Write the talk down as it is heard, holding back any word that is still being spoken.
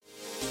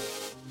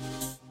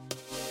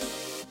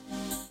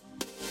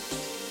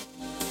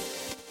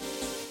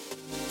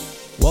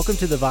Welcome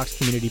to the Vox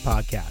Community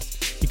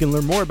Podcast. You can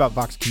learn more about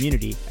Vox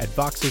Community at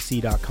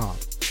voxoc.com.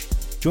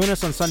 Join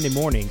us on Sunday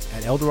mornings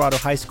at El Dorado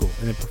High School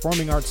in the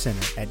Performing Arts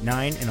Center at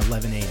 9 and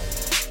 11 a.m.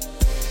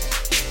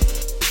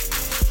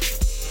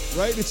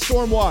 Right? It's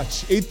Storm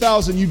Watch.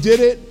 8,000. You did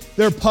it.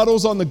 There are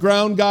puddles on the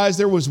ground, guys.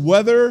 There was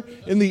weather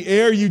in the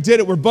air. You did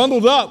it. We're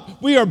bundled up.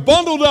 We are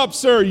bundled up,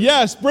 sir.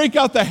 Yes. Break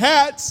out the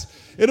hats.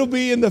 It'll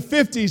be in the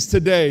 50s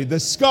today. The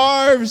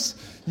scarves.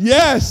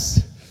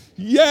 Yes.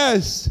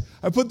 Yes.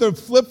 I put the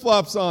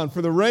flip-flops on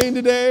for the rain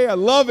today. I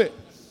love it.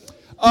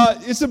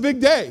 It's a big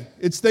day.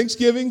 It's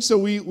Thanksgiving, so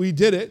we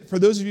did it. For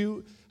those of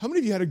you, how many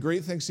of you had a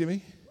great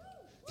Thanksgiving?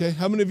 Okay.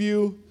 How many of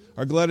you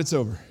are glad it's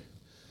over?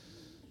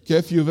 Okay,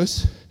 a few of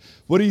us.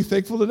 What are you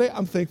thankful today?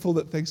 I'm thankful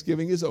that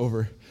Thanksgiving is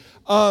over.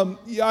 I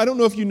don't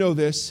know if you know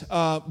this,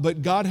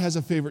 but God has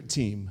a favorite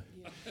team.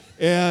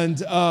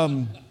 And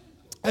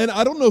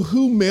I don't know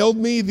who mailed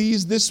me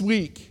these this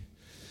week,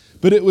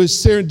 but it was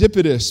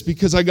serendipitous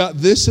because I got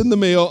this in the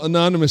mail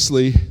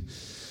anonymously.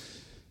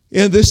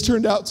 And this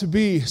turned out to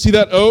be, see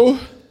that O?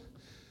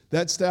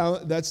 That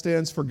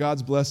stands for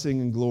God's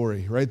blessing and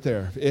glory right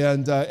there.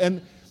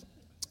 And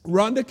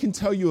Rhonda can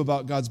tell you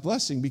about God's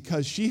blessing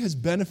because she has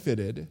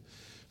benefited.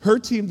 Her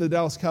team, the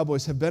Dallas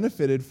Cowboys, have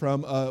benefited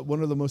from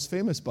one of the most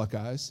famous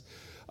Buckeyes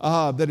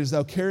that is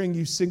now carrying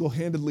you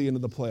single-handedly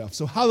into the playoffs.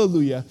 So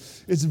hallelujah.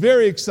 It's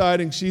very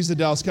exciting. She's a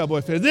Dallas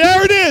Cowboy fan.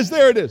 There it is.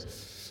 There it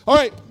is. All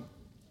right.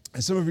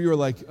 And some of you are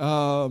like, what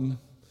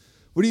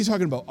are you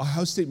talking about?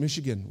 Ohio State,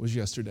 Michigan was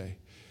yesterday.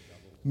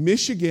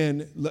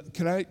 Michigan,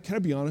 can I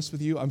be honest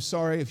with you? I'm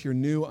sorry if you're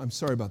new. I'm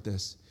sorry about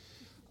this.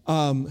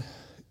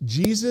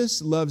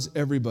 Jesus loves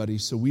everybody,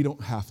 so we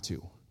don't have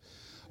to.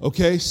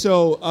 Okay,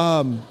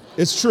 so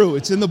it's true.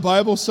 It's in the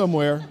Bible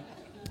somewhere.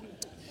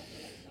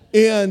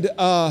 And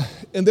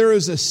there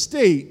is a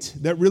state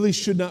that really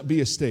should not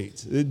be a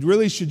state. It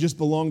really should just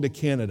belong to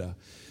Canada.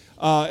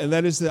 And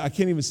that is, I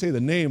can't even say the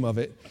name of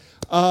it.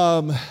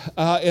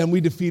 And we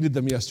defeated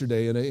them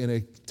yesterday in a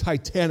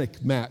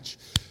titanic match.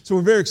 So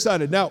we're very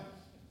excited. Now,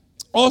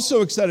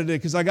 also excited today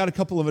because I got a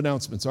couple of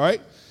announcements, all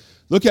right?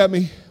 Look at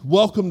me.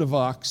 Welcome to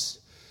Vox.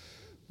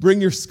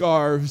 Bring your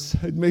scarves.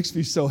 It makes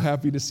me so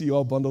happy to see you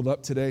all bundled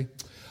up today.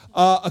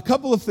 A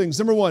couple of things.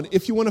 Number one,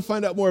 if you want to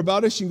find out more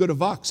about us, you can go to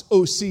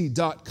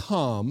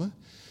voxoc.com.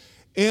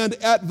 And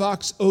at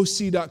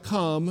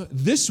voxoc.com,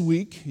 this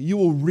week, you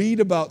will read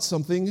about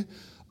something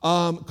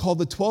called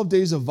the 12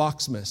 Days of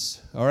Voxmas.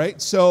 All right?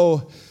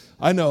 So,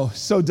 I know,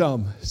 so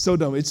dumb.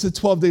 It's the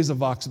 12 Days of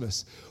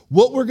Voxmas.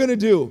 What we're going to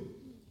do,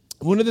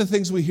 one of the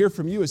things we hear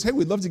from you is, hey,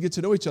 we'd love to get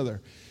to know each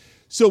other.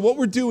 So what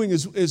we're doing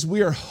is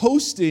we are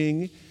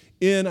hosting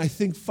in, I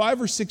think,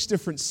 5 or 6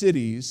 different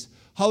cities,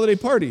 holiday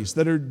parties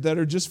that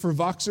are just for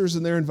Voxers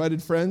and their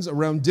invited friends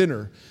around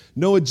dinner.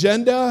 No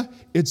agenda,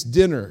 it's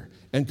dinner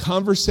and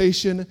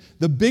conversation.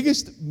 The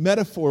biggest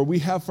metaphor we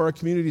have for our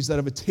community is that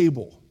of a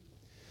table.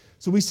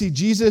 So we see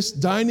Jesus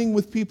dining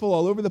with people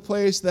all over the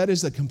place. That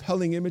is a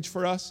compelling image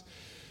for us.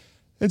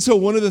 And so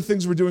one of the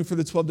things we're doing for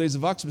the 12 Days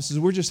of Voxmas is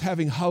we're just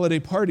having holiday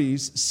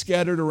parties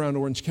scattered around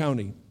Orange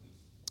County.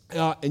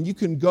 And you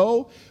can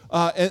go,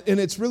 and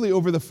it's really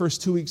over the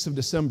first 2 weeks of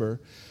December.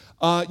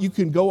 You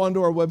can go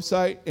onto our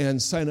website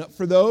and sign up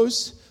for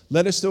those.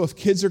 Let us know if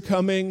kids are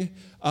coming.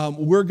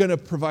 We're going to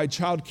provide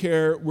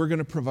childcare. We're going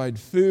to provide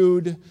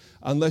food,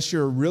 unless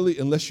you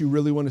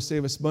really want to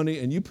save us money.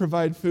 And you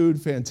provide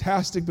food,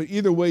 fantastic. But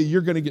either way,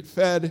 you're going to get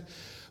fed.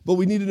 But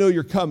we need to know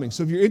you're coming.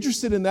 So if you're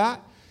interested in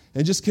that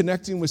and just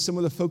connecting with some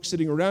of the folks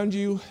sitting around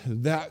you,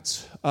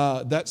 that's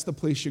the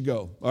place you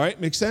go. All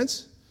right, make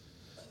sense?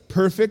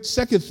 Perfect.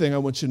 Second thing I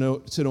want you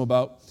to know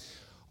about,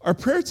 our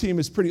prayer team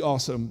is pretty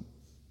awesome.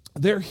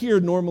 They're here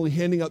normally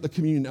handing out the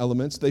communion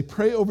elements. They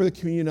pray over the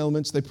communion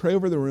elements. They pray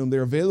over the room.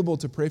 They're available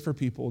to pray for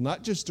people,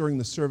 not just during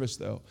the service,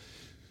 though.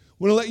 I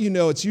want to let you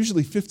know it's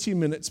usually 15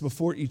 minutes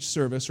before each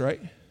service, right?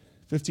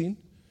 15?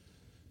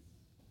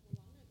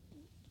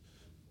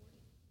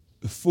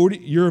 40.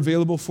 You're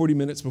available 40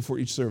 minutes before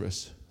each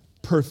service.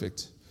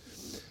 Perfect.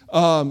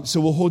 So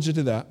we'll hold you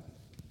to that.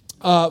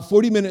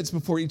 40 minutes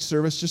before each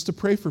service just to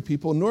pray for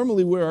people.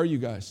 Normally, where are you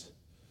guys?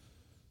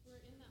 We're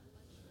in that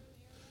lunchroom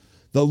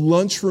area. The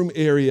lunchroom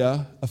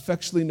area,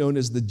 affectionately known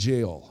as the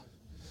jail.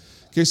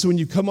 Okay, so when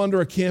you come onto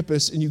our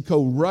campus and you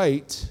go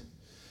right,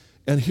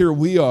 and here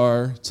we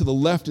are, to the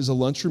left is a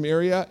lunchroom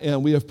area,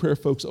 and we have prayer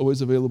folks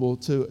always available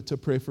to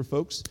pray for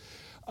folks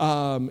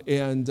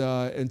and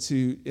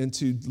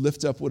to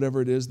lift up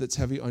whatever it is that's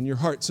heavy on your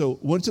heart. So I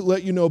wanted to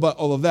let you know about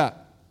all of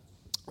that.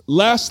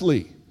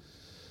 Lastly,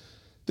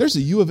 there's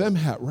a U of M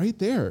hat right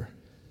there.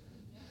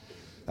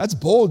 That's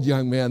bold,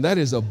 young man. That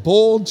is a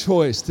bold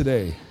choice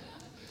today.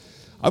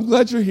 I'm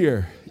glad you're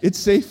here. It's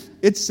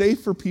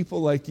safe for people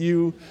like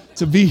you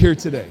to be here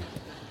today.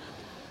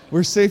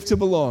 We're safe to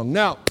belong.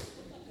 Now,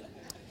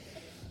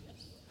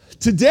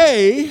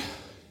 today,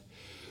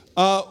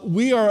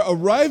 we are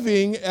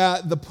arriving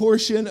at the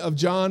portion of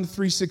John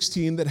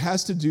 3:16 that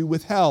has to do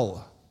with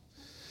hell.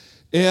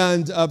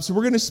 And so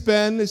we're going to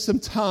spend some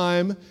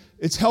time.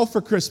 It's hell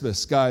for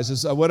Christmas, guys,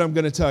 is what I'm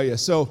going to tell you.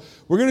 So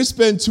we're going to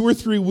spend 2 or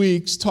 3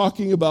 weeks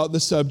talking about the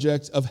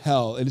subject of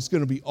hell, and it's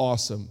going to be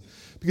awesome.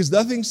 Because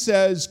nothing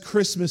says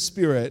Christmas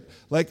spirit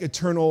like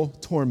eternal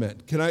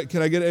torment. Can I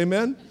get an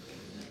amen?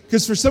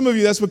 Because for some of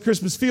you, that's what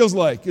Christmas feels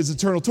like, is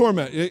eternal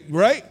torment,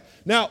 right?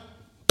 Now,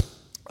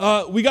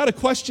 we got a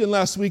question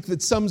last week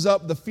that sums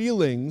up the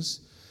feelings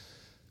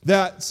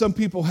that some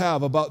people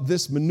have about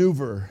this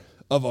maneuver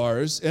of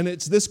ours, and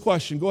it's this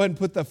question. Go ahead and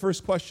put that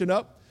first question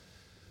up.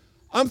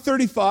 I'm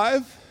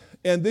 35,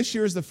 and this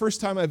year is the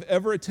first time I've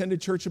ever attended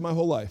church in my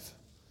whole life.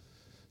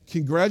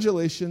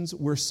 Congratulations,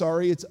 we're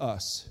sorry it's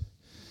us.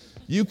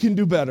 You can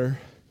do better.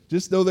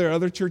 Just know there are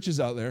other churches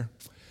out there.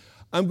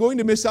 I'm going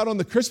to miss out on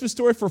the Christmas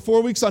story for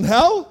 4 weeks on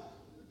hell?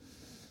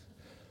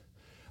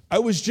 I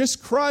was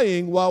just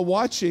crying while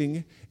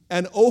watching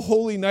an Oh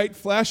Holy Night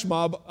flash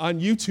mob on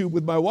YouTube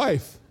with my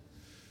wife.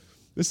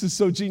 This is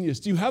so genius.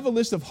 Do you have a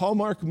list of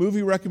Hallmark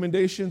movie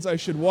recommendations I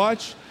should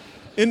watch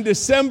in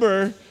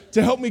December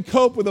to help me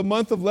cope with a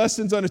month of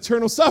lessons on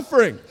eternal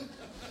suffering?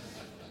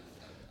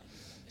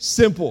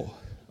 Simple.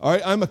 All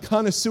right, I'm a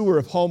connoisseur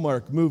of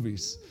Hallmark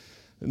movies.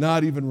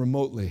 Not even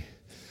remotely.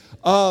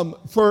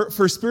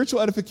 For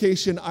spiritual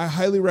edification, I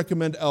highly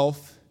recommend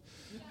Elf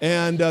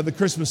and The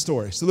Christmas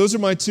Story. So those are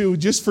my two,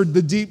 just for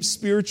the deep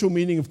spiritual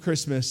meaning of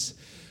Christmas.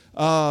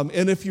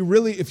 And if you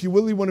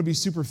really want to be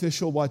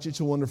superficial, watch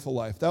It's a Wonderful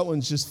Life. That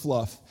one's just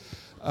fluff.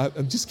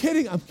 I'm just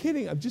kidding.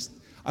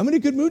 I'm in a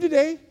good mood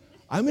today.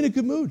 I'm in a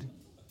good mood.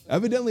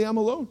 Evidently, I'm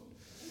alone.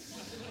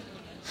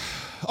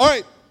 All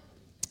right.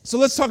 So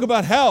let's talk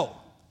about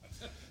hell.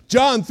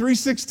 John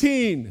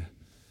 3:16.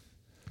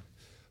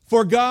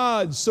 For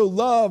God so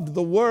loved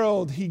the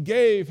world, he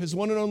gave his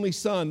one and only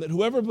Son, that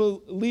whoever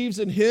believes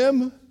in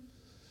him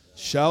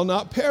shall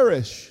not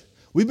perish.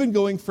 We've been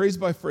going phrase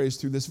by phrase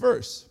through this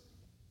verse.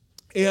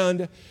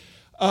 And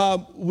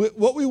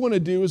what we want to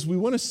do is we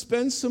want to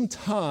spend some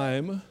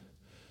time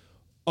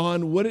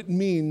on what it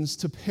means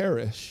to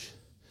perish,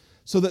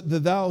 so that the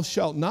thou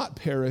shalt not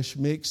perish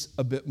makes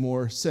a bit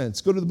more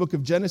sense. Go to the book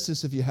of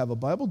Genesis if you have a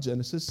Bible.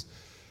 Genesis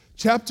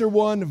chapter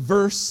 1,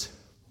 verse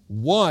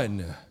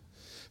 1.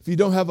 If you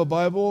don't have a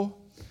Bible,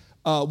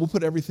 we'll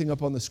put everything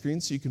up on the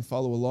screen so you can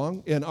follow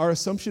along. And our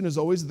assumption is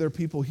always that there are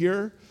people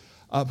here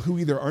who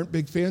either aren't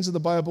big fans of the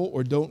Bible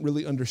or don't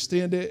really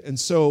understand it. And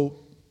so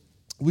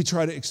we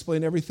try to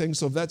explain everything.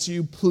 So if that's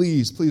you,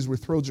 please, we're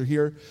thrilled you're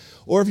here.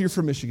 Or if you're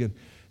from Michigan.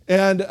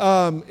 And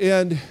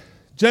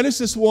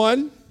Genesis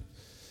 1,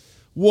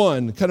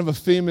 kind of a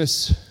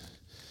famous,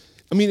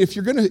 if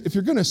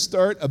you're gonna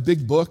start a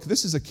big book,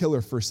 this is a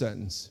killer first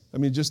sentence.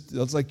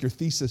 That's like your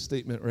thesis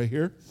statement right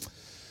here.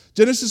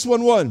 Genesis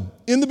 1:1.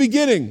 In the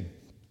beginning,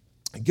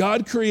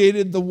 God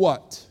created the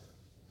what?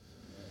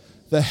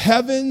 The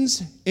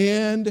heavens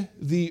and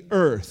the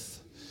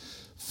earth.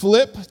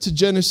 Flip to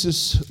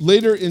Genesis,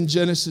 later in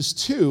Genesis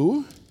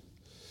 2.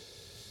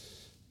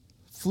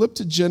 Flip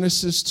to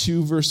Genesis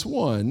 2, verse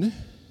 1.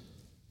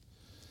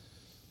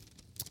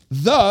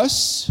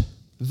 Thus,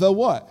 the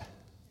what?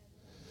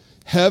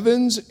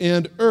 Heavens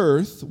and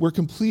earth were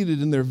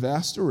completed in their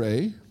vast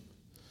array.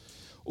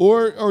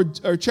 Or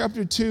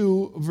chapter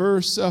 2,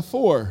 verse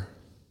 4.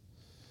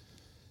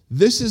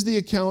 This is the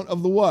account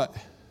of the what?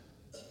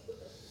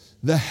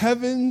 The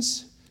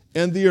heavens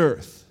and the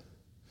earth.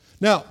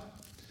 Now,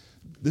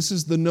 this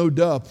is the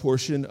no-duh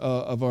portion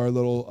of our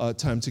little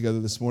time together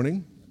this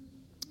morning.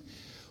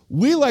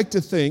 We like to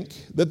think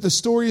that the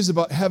story is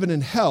about heaven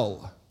and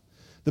hell.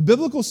 The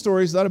biblical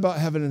story is not about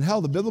heaven and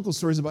hell. The biblical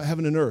story is about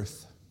heaven and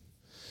earth.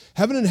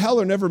 Heaven and hell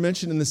are never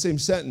mentioned in the same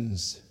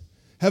sentence.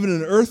 Heaven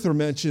and earth are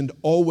mentioned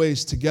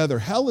always together.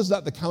 Hell is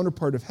not the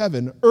counterpart of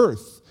heaven.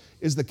 Earth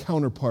is the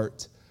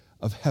counterpart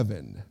of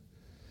heaven.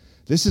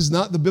 This is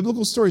not, the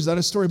biblical story is not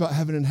a story about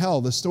heaven and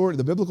hell.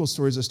 The biblical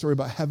story is a story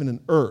about heaven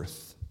and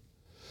earth.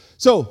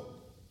 So,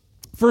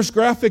 first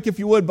graphic, if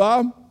you would,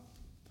 Bob.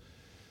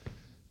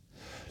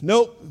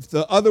 Nope,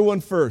 the other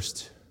one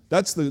first.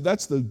 That's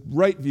the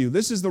right view.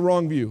 This is the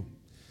wrong view.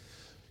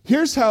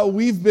 Here's how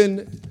we've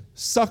been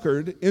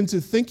suckered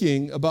into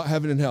thinking about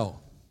heaven and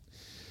hell.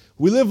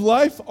 We live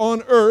life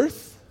on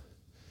earth,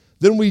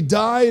 then we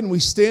die and we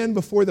stand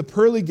before the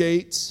pearly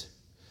gates,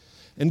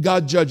 and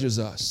God judges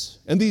us.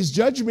 And these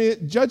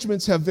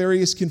judgments have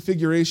various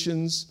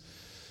configurations.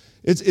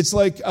 It's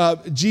like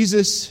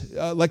Jesus,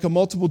 like a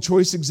multiple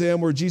choice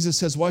exam where Jesus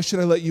says, why should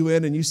I let you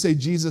in? And you say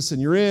Jesus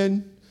and you're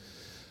in.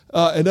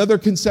 In other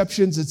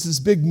conceptions, it's this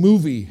big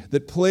movie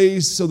that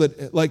plays so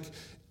that like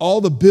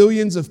all the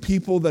billions of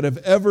people that have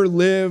ever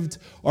lived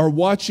are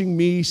watching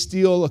me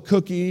steal a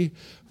cookie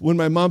when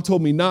my mom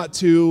told me not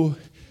to,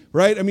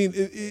 right? And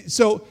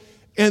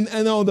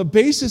on the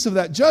basis of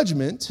that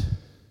judgment,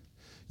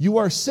 you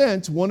are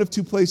sent one of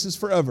two places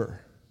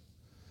forever,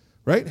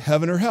 right?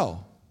 Heaven or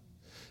hell.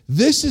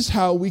 This is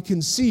how we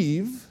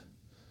conceive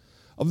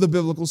of the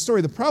biblical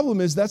story. The problem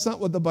is that's not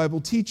what the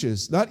Bible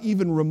teaches, not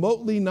even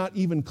remotely, not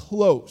even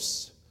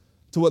close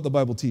to what the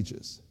Bible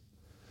teaches.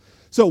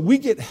 So we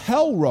get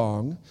hell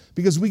wrong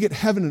because we get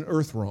heaven and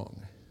earth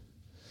wrong.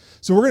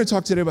 So we're going to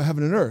talk today about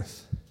heaven and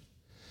earth.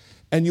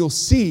 And you'll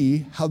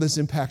see how this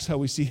impacts how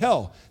we see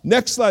hell.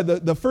 Next slide,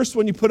 the first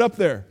one you put up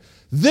there.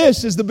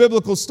 This is the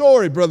biblical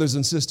story, brothers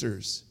and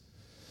sisters.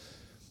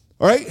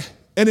 All right?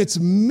 And it's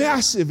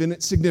massive in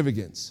its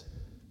significance.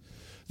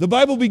 The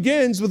Bible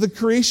begins with the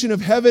creation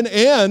of heaven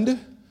and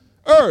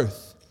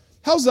earth.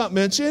 Hell's not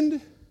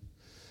mentioned.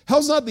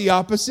 Hell's not the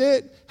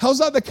opposite. Hell's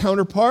not the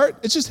counterpart.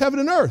 It's just heaven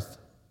and earth.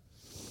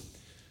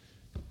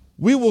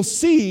 We will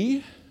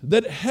see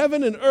that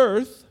heaven and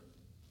earth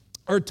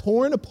are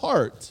torn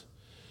apart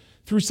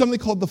through something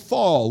called the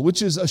fall,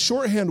 which is a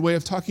shorthand way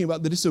of talking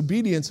about the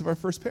disobedience of our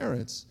first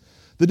parents,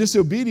 the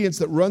disobedience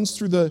that runs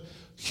through the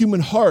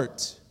human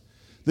heart,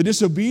 the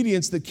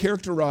disobedience that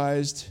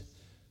characterized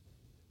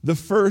the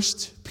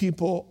first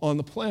people on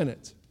the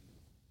planet.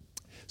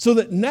 So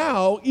that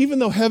now, even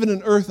though heaven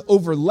and earth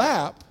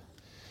overlap,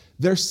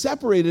 they're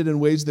separated in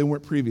ways they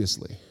weren't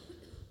previously.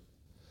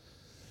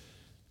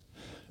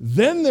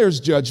 Then there's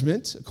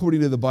judgment,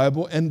 according to the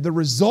Bible, and the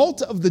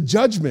result of the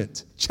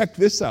judgment, check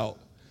this out.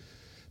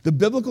 The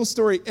biblical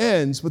story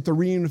ends with the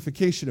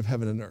reunification of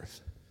heaven and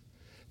earth.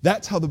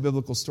 That's how the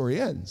biblical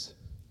story ends.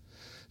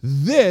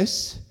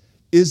 This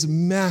is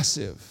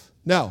massive.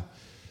 Now,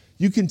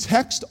 you can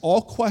text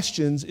all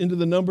questions into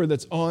the number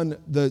that's on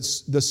the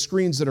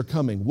screens that are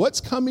coming.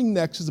 What's coming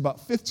next is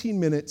about 15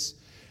 minutes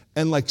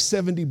and like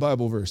 70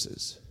 Bible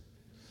verses.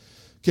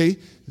 Okay?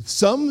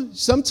 Some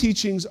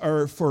teachings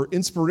are for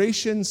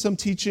inspiration, some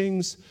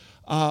teachings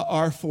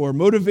are for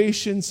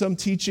motivation. Some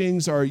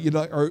teachings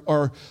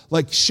are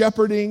like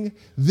shepherding.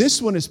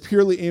 This one is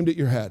purely aimed at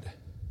your head.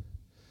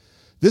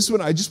 This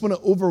one, I just want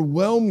to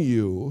overwhelm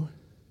you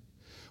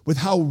with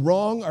how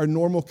wrong our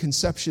normal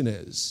conception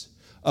is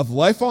of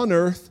life on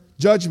earth,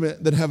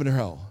 judgment, then heaven or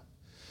hell.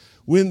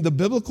 When the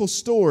biblical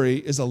story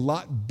is a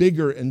lot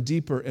bigger and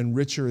deeper and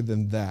richer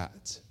than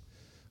that.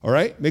 All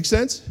right? Make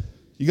sense?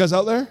 You guys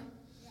out there?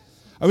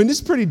 I mean,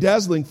 this is pretty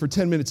dazzling for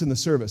 10 minutes in the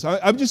service.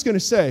 I'm just going to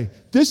say,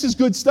 this is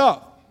good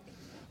stuff.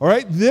 All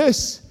right?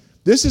 This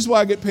is why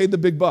I get paid the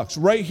big bucks.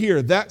 Right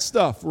here, that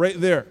stuff, right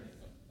there.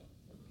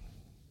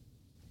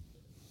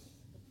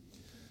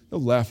 No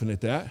laughing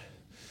at that.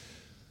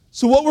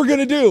 So what we're going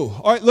to do,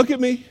 all right, look at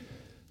me.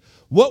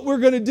 What we're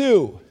going to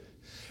do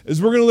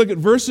is we're going to look at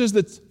verses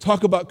that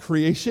talk about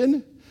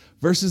creation,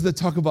 verses that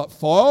talk about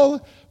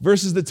fall,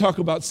 verses that talk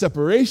about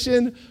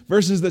separation,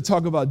 verses that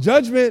talk about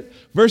judgment,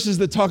 verses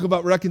that talk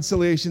about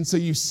reconciliation. So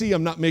you see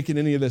I'm not making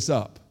any of this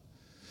up.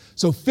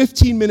 So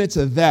 15 minutes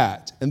of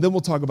that, and then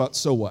we'll talk about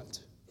so what.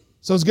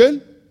 Sounds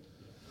good?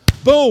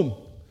 Boom.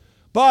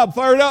 Bob,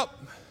 fire it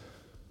up.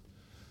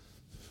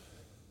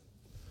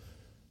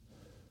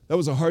 That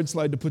was a hard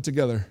slide to put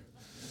together.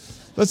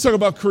 Let's talk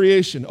about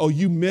creation. Oh,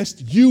 you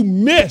missed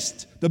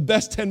the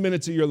best 10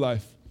 minutes of your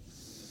life.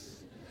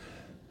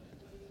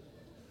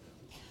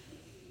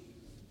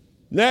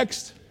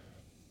 Next.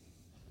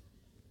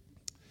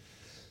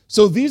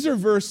 So these are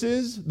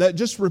verses that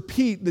just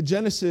repeat the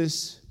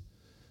Genesis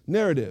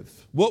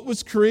narrative. What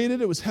was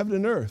created? It was heaven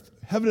and earth.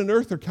 Heaven and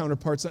earth are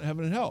counterparts, not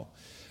heaven and hell.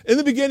 In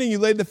the beginning, you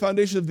laid the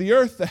foundation of the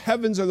earth. The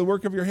heavens are the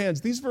work of your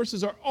hands. These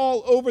verses are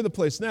all over the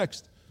place.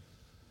 Next.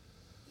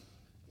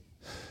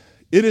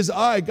 It is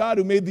I, God,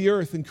 who made the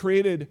earth and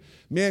created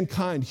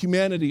mankind,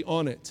 humanity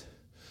on it.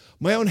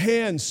 My own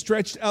hand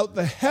stretched out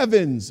the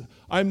heavens.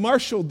 I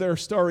marshaled their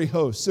starry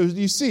hosts. So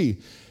you see,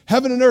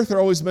 heaven and earth are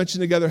always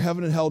mentioned together.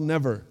 Heaven and hell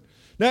never.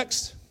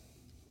 Next.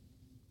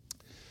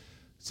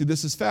 See,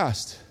 this is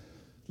fast.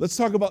 Let's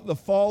talk about the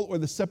fall or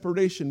the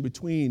separation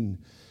between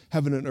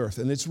heaven and earth.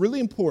 And it's really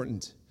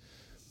important.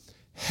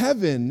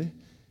 Heaven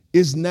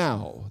is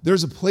now.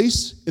 There's a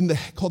place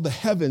called the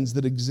heavens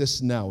that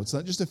exists now. It's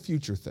not just a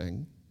future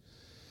thing.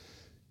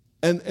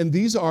 And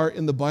these are,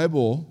 in the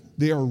Bible,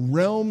 they are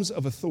realms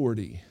of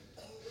authority.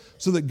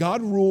 So that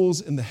God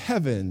rules in the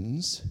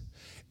heavens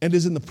and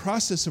is in the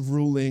process of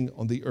ruling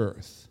on the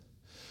earth.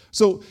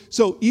 So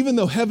even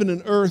though heaven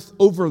and earth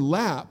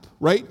overlap,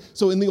 right?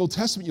 So in the Old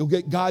Testament, you'll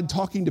get God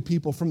talking to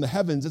people from the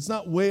heavens. It's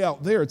not way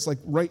out there. It's like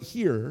right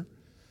here.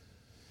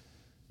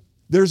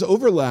 There's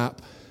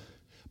overlap,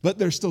 but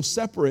they're still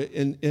separate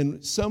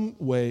in some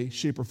way,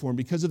 shape, or form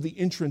because of the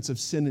entrance of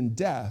sin and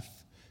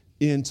death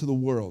into the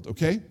world,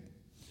 okay?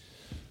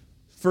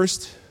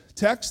 First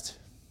text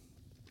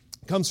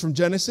comes from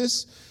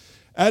Genesis.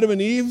 Adam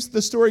and Eve,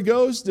 the story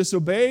goes,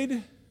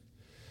 disobeyed.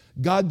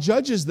 God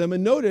judges them.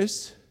 And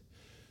notice,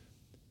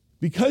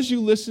 because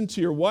you listened to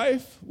your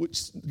wife,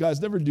 which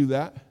guys never do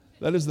that.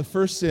 That is the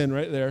first sin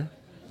right there.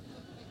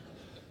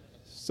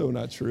 So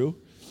not true.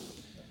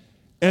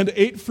 And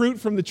ate fruit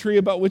from the tree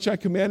about which I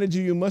commanded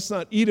you, you must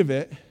not eat of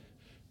it.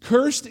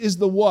 Cursed is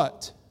the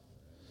what?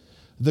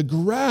 The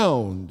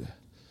ground.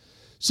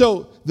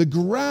 So the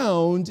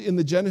ground in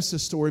the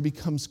Genesis story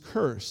becomes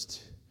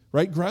cursed,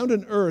 right? Ground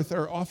and earth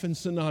are often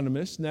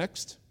synonymous.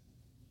 Next.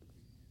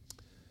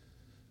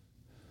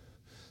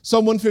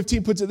 Psalm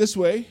 115 puts it this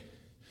way.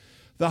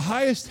 The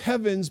highest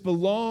heavens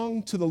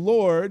belong to the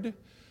Lord,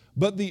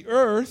 but the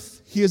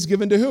earth he has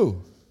given to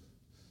who?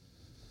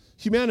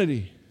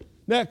 Humanity.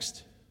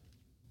 Next.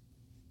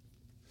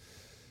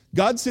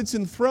 God sits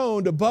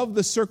enthroned above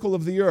the circle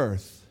of the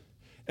earth,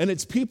 and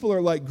its people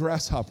are like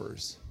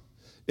grasshoppers.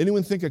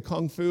 Anyone think of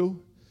Kung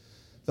Fu?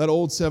 That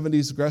old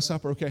 70s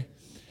grasshopper? Okay.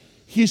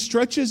 He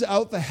stretches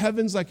out the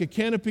heavens like a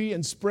canopy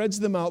and spreads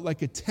them out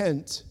like a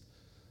tent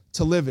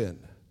to live in.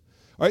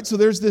 All right, so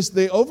there's this,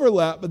 they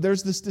overlap, but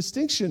there's this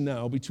distinction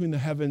now between the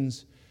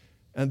heavens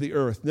and the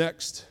earth.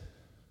 Next.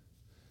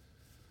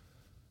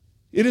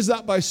 It is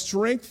not by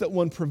strength that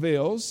one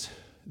prevails.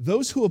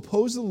 Those who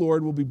oppose the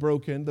Lord will be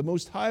broken. The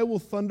Most High will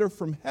thunder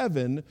from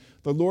heaven.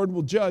 The Lord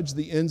will judge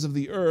the ends of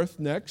the earth.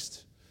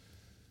 Next.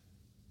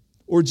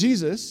 Or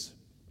Jesus,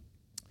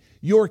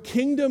 your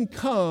kingdom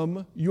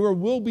come, your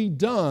will be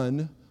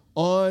done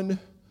on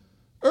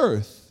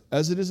earth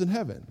as it is in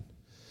heaven.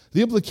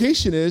 The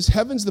implication is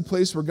heaven's the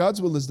place where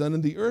God's will is done,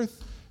 and the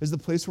earth is the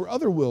place where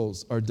other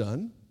wills are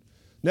done.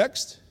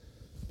 Next.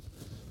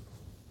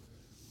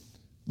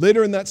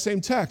 Later in that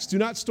same text, do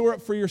not store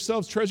up for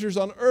yourselves treasures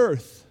on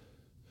earth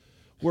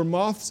where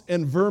moths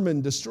and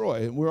vermin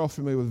destroy. And we're all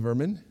familiar with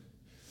vermin.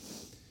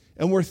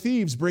 And where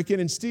thieves break in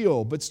and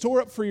steal. But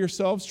store up for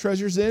yourselves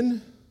treasures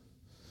in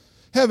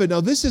heaven. Now,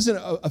 this isn't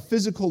a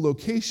physical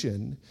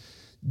location.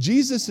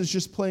 Jesus is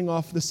just playing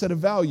off the set of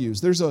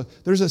values. There's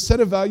a set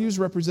of values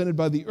represented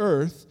by the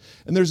earth,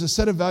 and there's a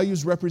set of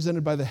values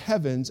represented by the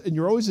heavens, and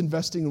you're always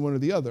investing in one or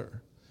the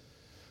other.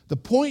 The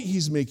point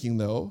he's making,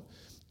 though,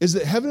 is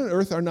that heaven and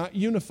earth are not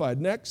unified.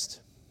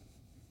 Next.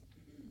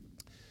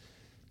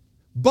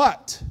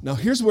 But, now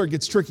here's where it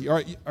gets tricky. All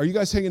right, are you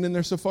guys hanging in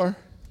there so far? I'm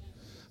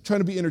trying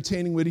to be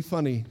entertaining, witty,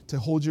 funny, to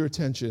hold your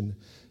attention.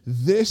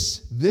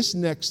 This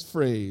next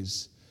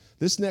phrase,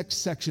 this next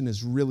section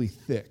is really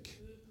thick,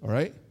 all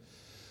right?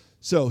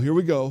 So here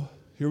we go.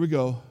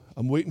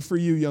 I'm waiting for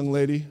you, young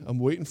lady. I'm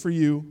waiting for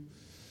you.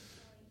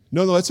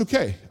 No, that's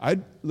okay.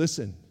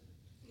 Listen,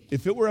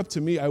 if it were up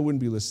to me, I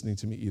wouldn't be listening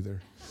to me either.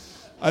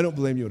 I don't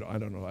blame you at all. I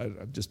don't know.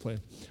 I'm just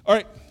playing. All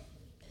right.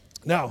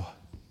 Now,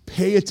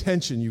 pay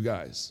attention, you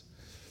guys.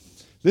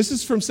 This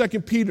is from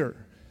 2 Peter.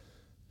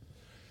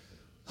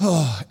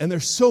 Oh, and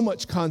there's so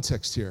much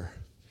context here.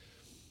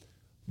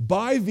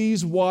 By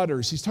these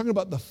waters, he's talking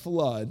about the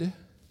flood.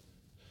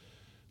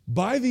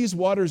 By these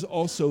waters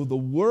also, the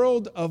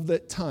world of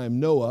that time,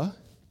 Noah,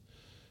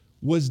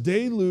 was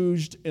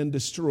deluged and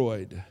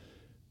destroyed.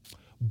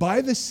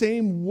 By the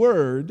same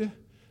word,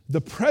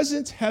 the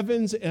present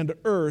heavens and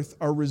earth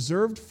are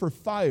reserved for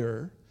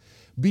fire,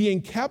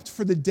 being kept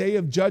for the day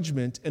of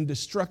judgment and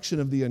destruction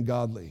of the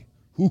ungodly.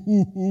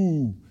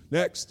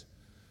 Next.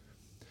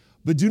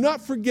 But do not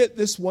forget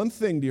this one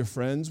thing, dear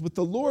friends. With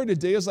the Lord, a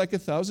day is like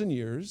 1,000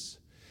 years,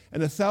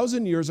 and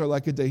 1,000 years are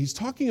like a day. He's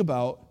talking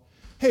about,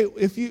 hey,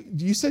 if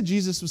you said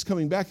Jesus was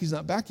coming back, he's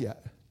not back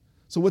yet.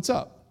 So what's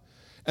up?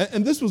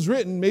 And this was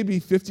written maybe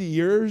 50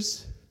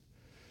 years,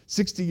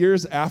 60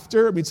 years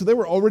after. I mean, so they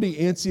were already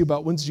antsy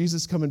about when's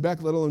Jesus coming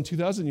back, let alone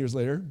 2,000 years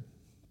later.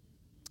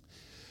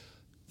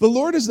 The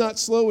Lord is not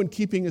slow in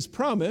keeping his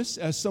promise,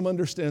 as some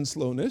understand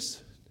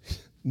slowness.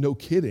 No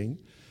kidding.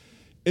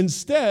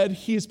 Instead,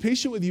 he is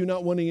patient with you,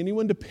 not wanting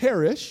anyone to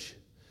perish.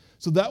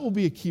 So that will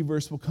be a key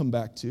verse we'll come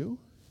back to.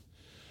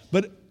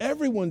 But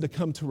everyone to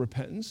come to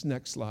repentance.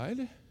 Next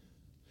slide.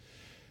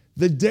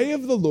 The day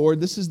of the Lord,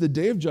 this is the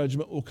day of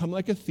judgment, will come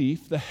like a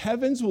thief. The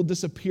heavens will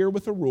disappear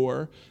with a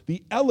roar.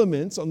 The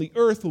elements on the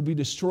earth will be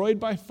destroyed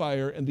by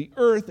fire, and the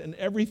earth and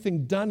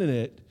everything done in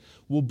it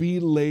will be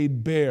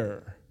laid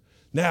bare.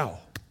 Now,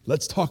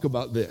 let's talk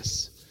about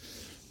this.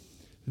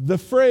 The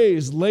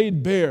phrase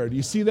laid bare, do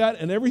you see that?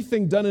 And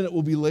everything done in it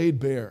will be laid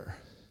bare.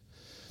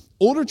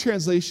 Older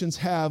translations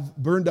have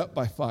burned up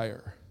by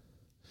fire.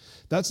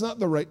 That's not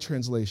the right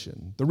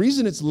translation. The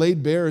reason it's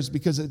laid bare is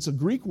because it's a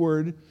Greek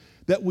word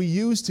that we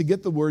use to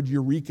get the word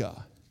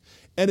eureka.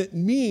 And it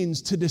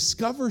means to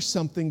discover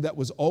something that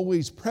was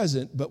always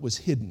present but was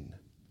hidden.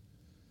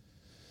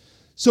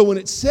 So when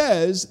it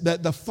says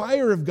that the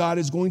fire of God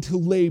is going to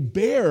lay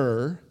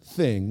bare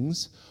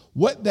things,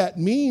 what that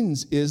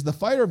means is the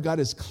fire of God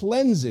is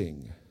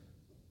cleansing.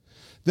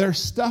 There's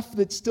stuff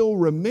that still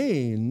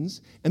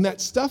remains, and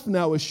that stuff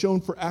now is shown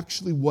for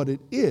actually what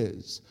it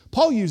is.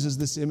 Paul uses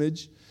this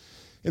image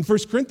in 1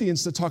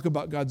 Corinthians to talk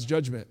about God's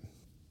judgment.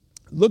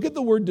 Look at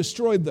the word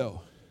destroyed,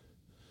 though.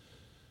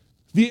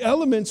 The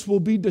elements will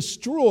be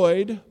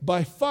destroyed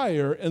by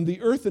fire, and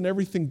the earth and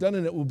everything done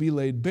in it will be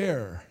laid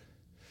bare.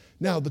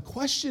 Now, the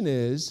question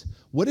is,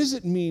 what does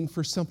it mean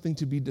for something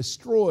to be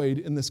destroyed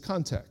in this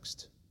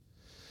context?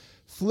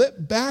 Flip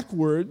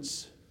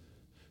backwards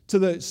to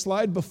the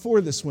slide before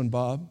this one,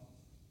 Bob.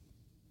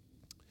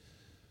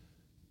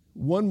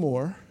 One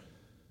more.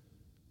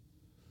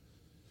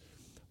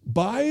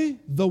 By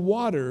the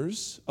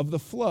waters of the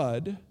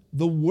flood,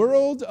 the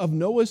world of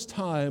Noah's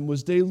time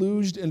was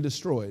deluged and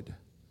destroyed.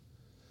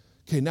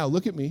 Okay, now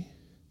look at me.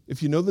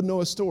 If you know the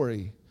Noah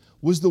story,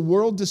 was the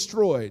world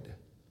destroyed?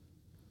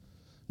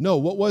 No,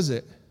 what was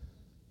it?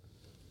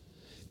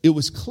 It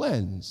was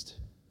cleansed.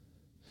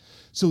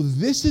 So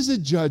this is a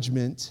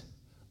judgment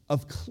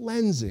of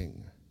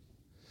cleansing.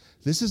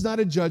 This is not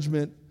a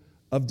judgment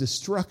of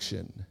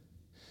destruction.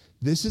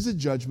 This is a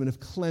judgment of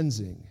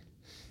cleansing.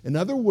 In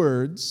other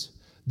words,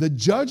 the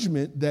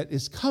judgment that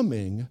is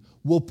coming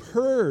will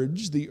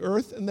purge the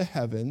earth and the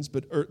heavens,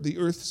 but the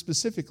earth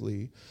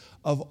specifically,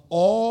 of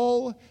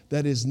all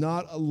that is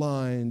not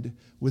aligned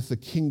with the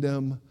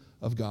kingdom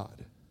of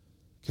God.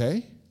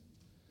 Okay?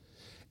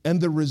 And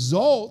the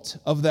result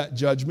of that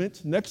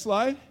judgment, next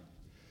slide.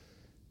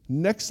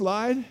 Next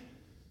slide.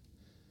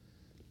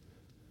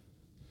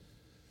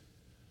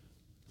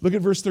 Look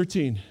at verse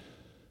 13.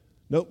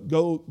 Nope,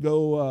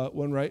 go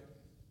one right.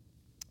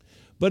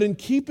 But in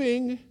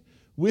keeping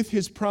with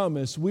his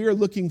promise, we are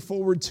looking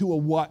forward to a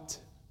what?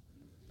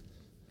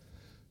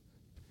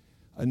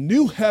 A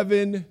new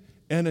heaven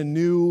and a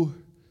new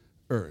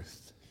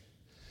earth.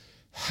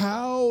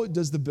 How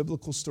does the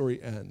biblical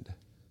story end?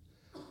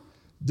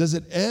 Does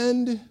it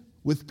end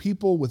with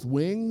people with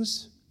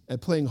wings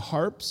and playing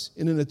harps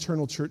in an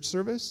eternal church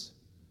service?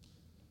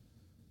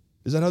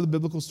 Is that how the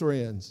biblical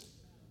story ends?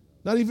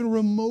 Not even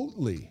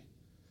remotely.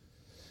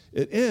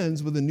 It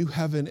ends with a new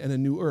heaven and a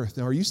new earth.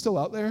 Now, are you still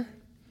out there?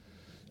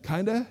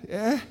 Kinda?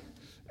 Yeah?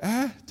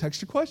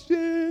 Text your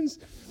questions.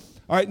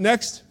 All right,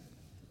 next.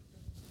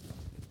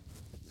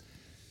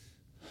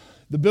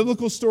 The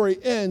biblical story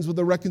ends with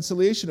the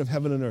reconciliation of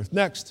heaven and earth.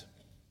 Next.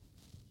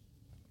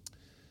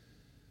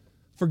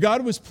 For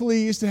God was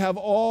pleased to have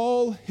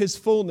all his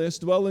fullness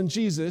dwell in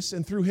Jesus,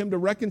 and through him to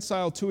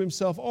reconcile to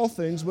himself all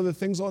things, whether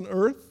things on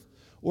earth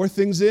or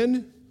things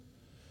in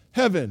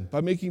heaven, by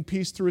making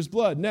peace through his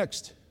blood.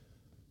 Next.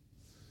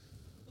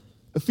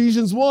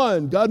 Ephesians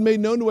 1, God made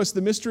known to us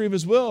the mystery of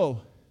his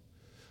will,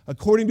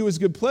 according to his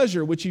good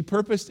pleasure, which he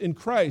purposed in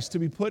Christ to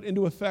be put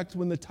into effect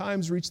when the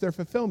times reach their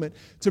fulfillment,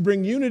 to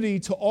bring unity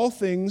to all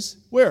things,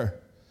 where?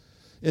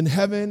 In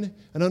heaven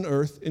and on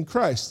earth in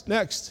Christ.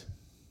 Next.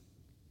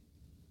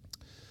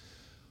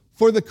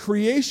 For the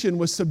creation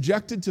was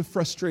subjected to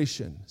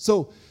frustration.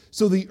 So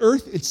the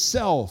earth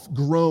itself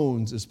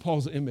groans, as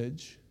Paul's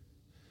image,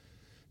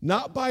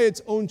 not by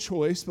its own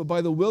choice, but by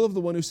the will of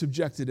the one who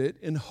subjected it,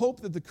 in hope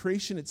that the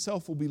creation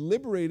itself will be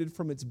liberated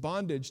from its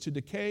bondage to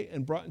decay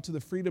and brought into the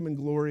freedom and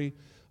glory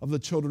of the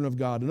children of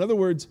God. In other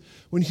words,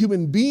 when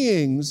human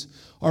beings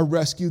are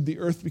rescued, the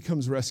earth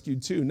becomes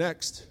rescued too.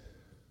 Next.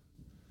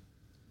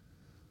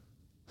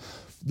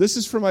 This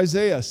is from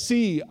Isaiah.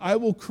 See, I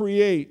will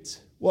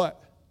create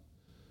what?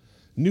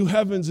 New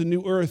heavens and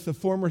new earth. The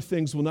former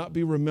things will not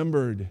be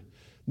remembered,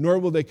 nor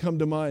will they come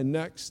to mind.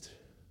 Next.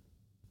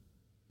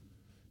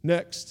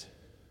 Next.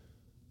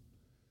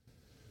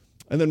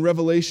 And then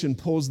Revelation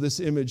pulls this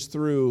image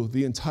through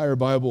the entire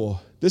Bible.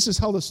 This is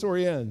how the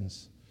story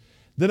ends.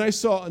 Then I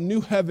saw a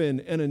new heaven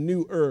and a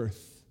new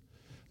earth.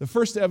 The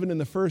first heaven and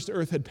the first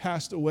earth had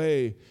passed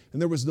away, and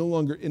there was no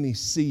longer any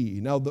sea.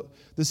 Now,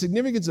 the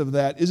significance of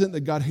that isn't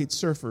that God hates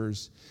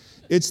surfers.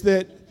 It's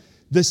that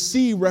the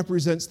sea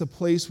represents the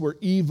place where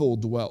evil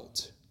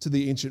dwelt to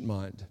the ancient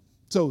mind.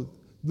 So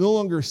no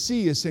longer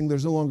sea is saying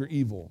there's no longer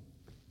evil.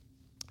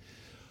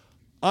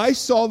 I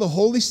saw the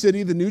holy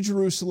city, the New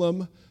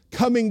Jerusalem,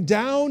 coming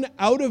down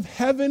out of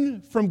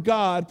heaven from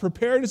God,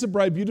 prepared as a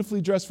bride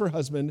beautifully dressed for her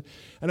husband.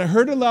 And I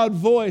heard a loud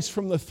voice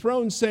from the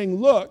throne saying,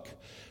 look,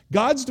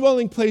 God's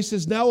dwelling place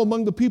is now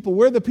among the people.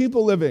 Where are the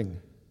people living?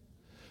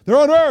 They're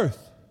on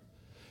earth.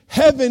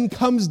 Heaven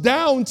comes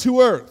down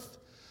to earth.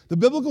 The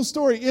biblical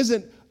story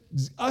isn't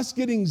us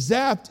getting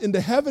zapped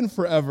into heaven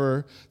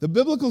forever. The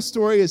biblical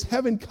story is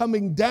heaven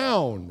coming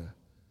down,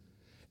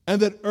 and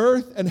that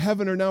earth and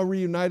heaven are now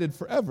reunited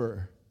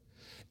forever.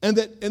 And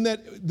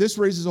that this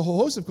raises a whole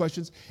host of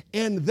questions,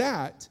 and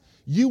that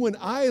you and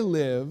I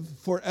live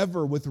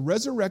forever with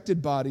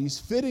resurrected bodies,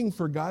 fitting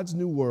for God's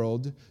new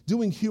world,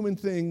 doing human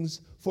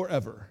things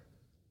forever.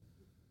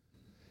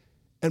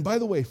 And by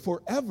the way,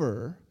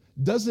 forever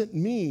doesn't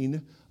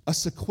mean a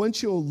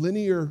sequential,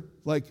 linear,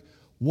 like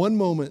one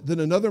moment, then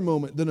another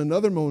moment, then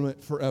another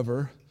moment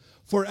forever.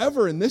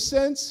 Forever in this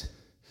sense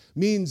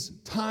means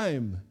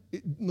time.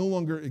 It no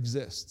longer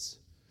exists.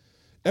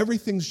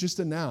 Everything's just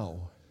a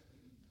now.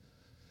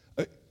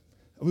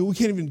 I mean, we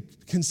can't even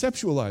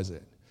conceptualize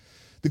it.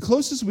 The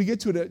closest we get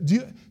to it,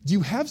 do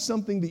you have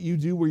something that you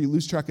do where you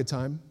lose track of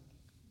time?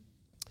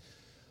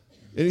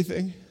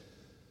 Anything?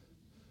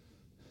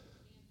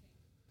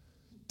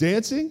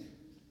 Dancing?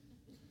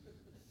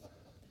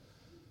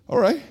 All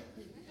right.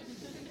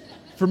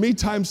 For me,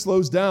 time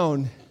slows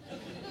down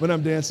when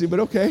I'm dancing, but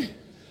okay.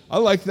 I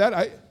like that.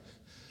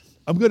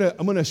 I'm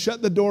gonna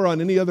shut the door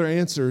on any other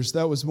answers.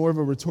 That was more of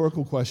a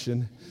rhetorical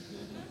question.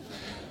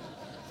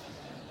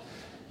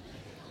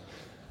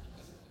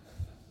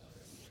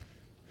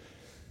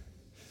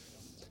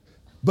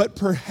 But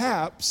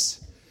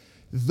perhaps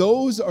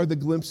those are the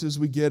glimpses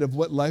we get of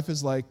what life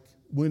is like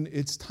when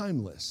it's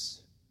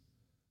timeless,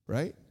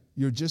 right?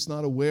 You're just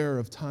not aware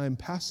of time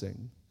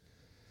passing.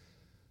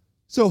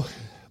 So,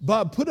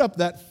 Bob, put up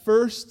that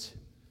first,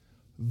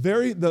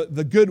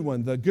 the good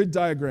one, the good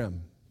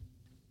diagram.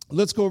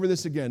 Let's go over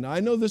this again. I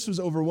know this was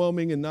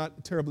overwhelming and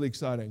not terribly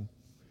exciting.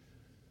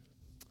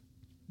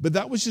 But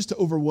that was just to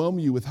overwhelm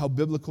you with how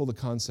biblical the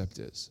concept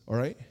is, all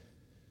right?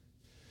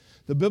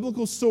 The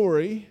biblical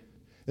story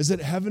is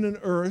that heaven and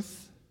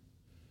earth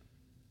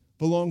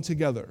belong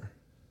together.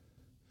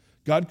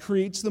 God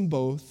creates them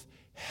both.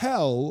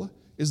 Hell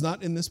is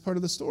not in this part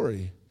of the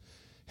story.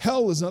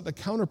 Hell is not the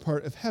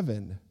counterpart of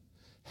heaven.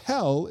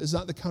 Hell is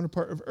not the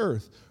counterpart of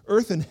earth.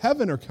 Earth and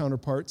heaven are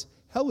counterparts.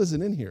 Hell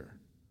isn't in here.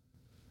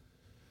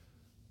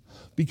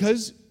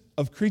 Because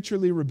of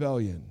creaturely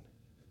rebellion,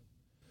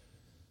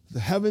 the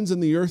heavens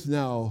and the earth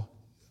now,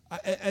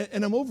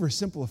 and I'm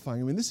oversimplifying.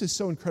 I mean, this is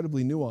so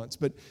incredibly nuanced,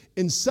 but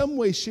in some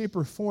way, shape,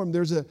 or form,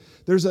 there's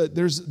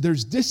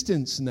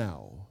distance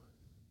now.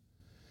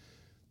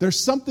 There's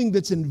something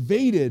that's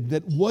invaded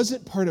that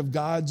wasn't part of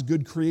God's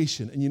good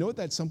creation. And you know what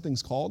that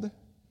something's called?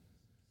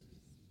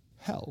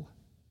 Hell.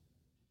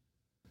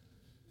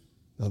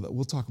 Now,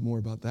 we'll talk more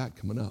about that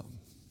coming up.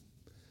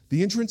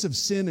 The entrance of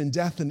sin and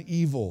death and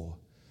evil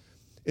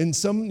in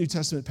some New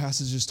Testament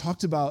passages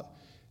talked about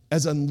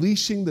as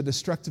unleashing the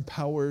destructive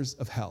powers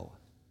of hell.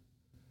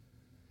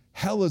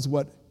 Hell is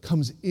what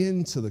comes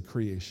into the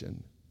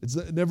creation.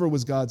 It never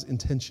was God's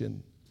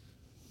intention.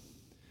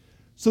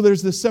 So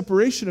there's this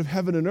separation of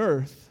heaven and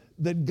earth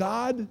that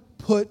God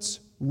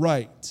puts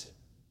right.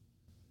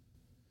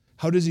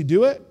 How does he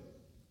do it?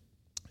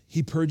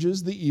 He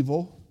purges the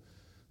evil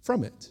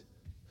from it.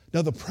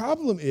 Now the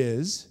problem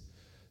is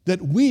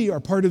that we are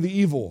part of the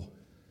evil,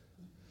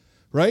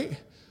 right?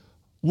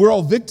 We're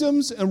all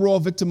victims and we're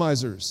all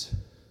victimizers.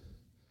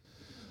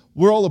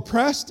 We're all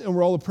oppressed and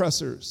we're all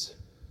oppressors.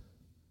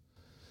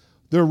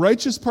 There are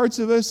righteous parts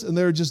of us and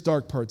there are just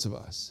dark parts of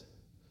us.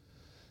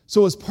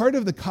 So as part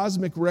of the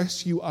cosmic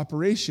rescue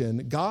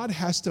operation, God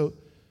has to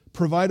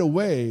provide a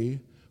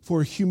way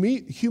for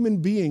human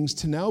beings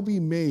to now be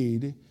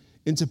made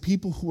into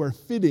people who are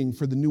fitting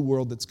for the new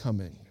world that's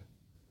coming.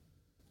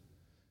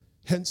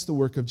 Hence the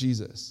work of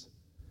Jesus.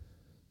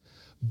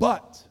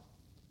 But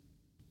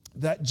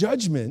that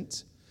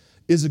judgment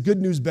is a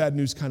good news, bad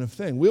news kind of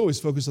thing. We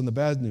always focus on the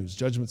bad news.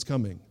 Judgment's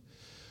coming.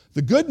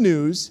 The good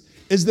news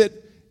is that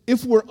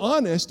if we're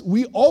honest,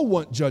 we all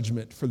want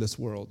judgment for this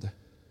world.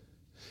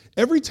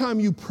 Every time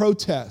you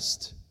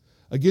protest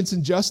against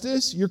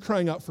injustice, you're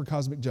crying out for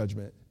cosmic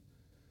judgment.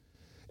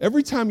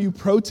 Every time you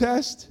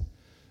protest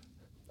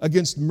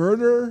against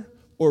murder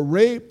or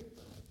rape,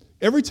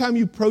 every time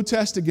you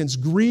protest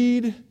against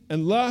greed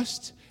and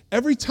lust,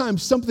 every time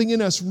something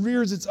in us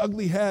rears its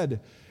ugly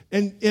head,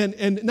 and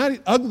not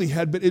an ugly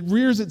head, but it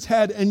rears its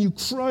head and you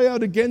cry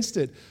out against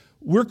it,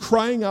 we're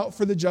crying out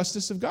for the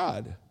justice of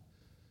God.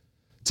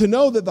 To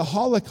know that the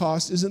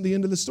Holocaust isn't the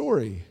end of the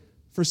story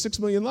for 6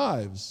 million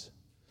lives.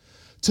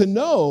 To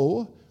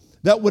know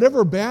that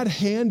whatever bad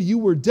hand you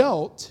were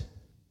dealt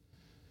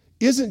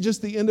isn't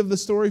just the end of the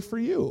story for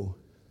you.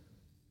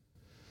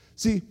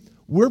 See,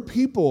 we're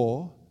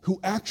people who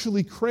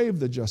actually crave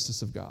the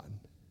justice of God.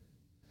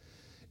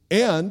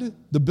 And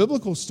the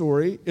biblical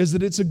story is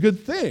that it's a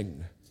good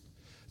thing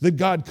that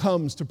God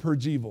comes to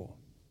purge evil.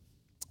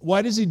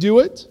 Why does he do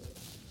it?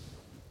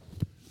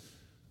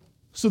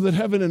 So that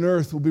heaven and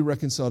earth will be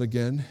reconciled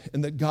again,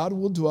 and that God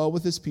will dwell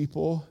with his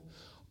people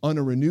on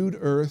a renewed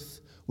earth,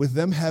 with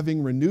them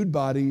having renewed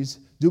bodies,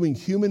 doing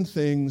human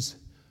things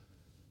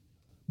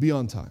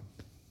beyond time.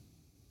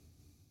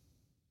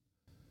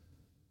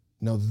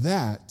 Now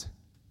that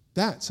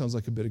sounds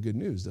like a bit of good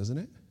news, doesn't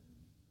it?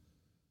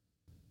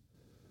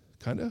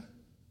 Kind of?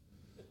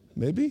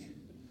 Maybe?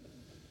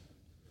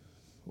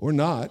 Or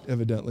not,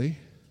 evidently.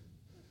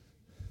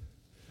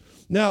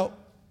 Now,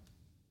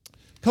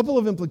 a couple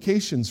of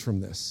implications from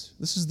this.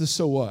 This is the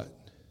so what.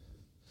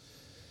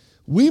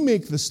 We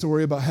make the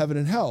story about heaven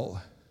and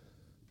hell.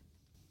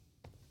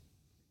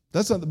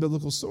 That's not the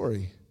biblical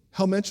story.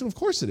 Hell mentioned? Of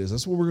course it is.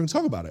 That's what we're going to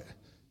talk about it.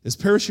 Is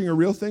perishing a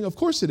real thing? Of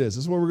course it is.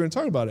 That's what we're going to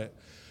talk about it.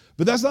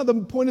 But that's not the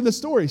point of the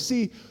story.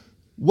 See,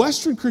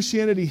 Western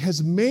Christianity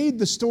has made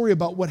the story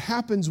about what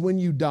happens when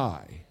you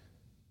die.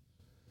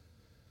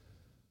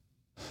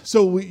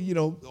 So,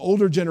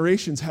 older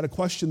generations had a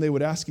question they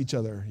would ask each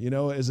other,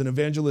 as an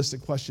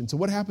evangelistic question. So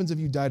what happens if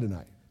you die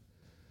tonight?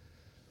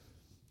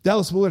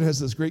 Dallas Willard has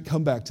this great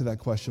comeback to that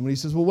question when he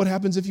says, well, what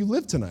happens if you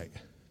live tonight?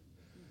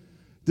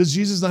 Does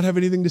Jesus not have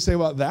anything to say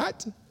about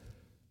that?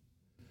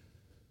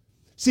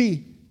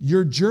 See,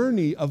 your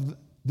journey of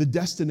the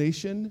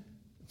destination,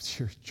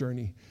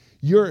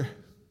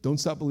 don't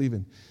stop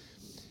believing.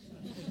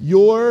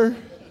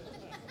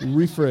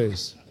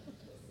 Rephrase.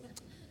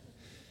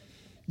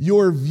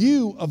 Your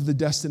view of the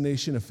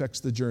destination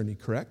affects the journey,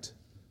 correct?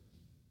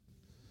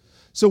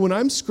 So when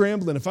I'm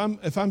scrambling,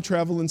 if I'm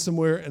traveling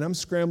somewhere and I'm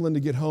scrambling to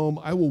get home,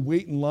 I will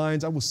wait in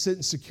lines, I will sit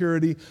in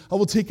security, I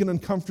will take an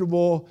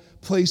uncomfortable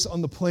place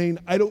on the plane.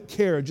 I don't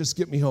care, just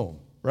get me home,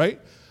 right?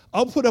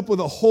 I'll put up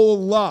with a whole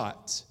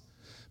lot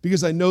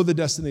because I know the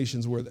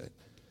destination's worth it.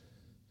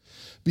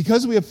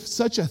 Because we have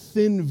such a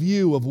thin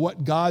view of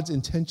what God's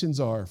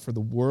intentions are for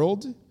the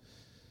world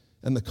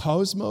and the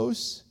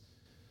cosmos,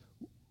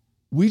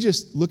 we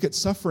just look at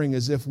suffering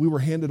as if we were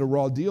handed a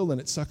raw deal and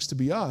it sucks to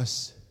be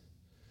us.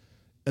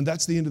 And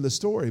that's the end of the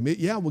story.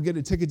 Yeah, we'll get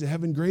a ticket to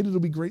heaven. Great,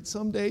 it'll be great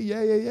someday.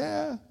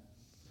 Yeah.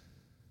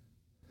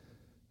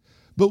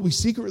 But we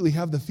secretly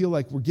have the feel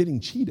like we're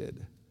getting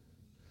cheated.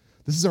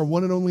 This is our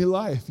one and only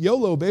life.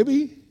 YOLO,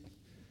 baby.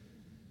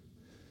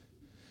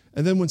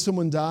 And then when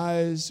someone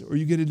dies, or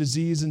you get a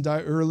disease and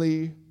die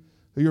early,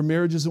 or your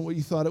marriage isn't what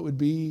you thought it would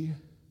be,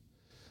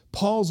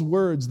 Paul's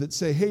words that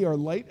say, hey, our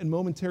light and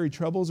momentary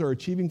troubles are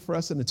achieving for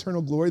us an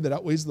eternal glory that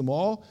outweighs them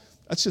all,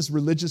 that's just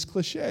religious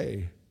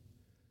cliche.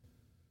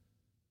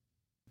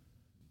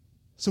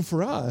 So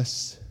for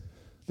us,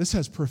 this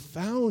has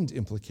profound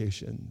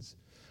implications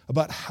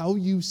about how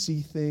you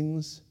see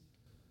things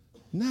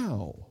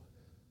now.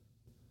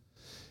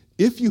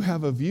 If you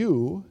have a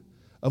view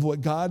of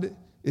what God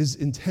is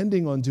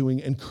intending on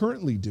doing and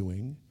currently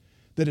doing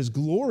that is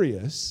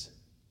glorious,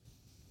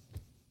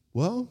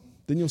 well,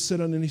 then you'll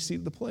sit on any seat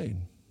of the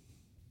plane.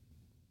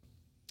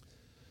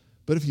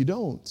 But if you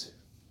don't,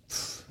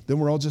 then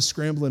we're all just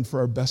scrambling for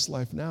our best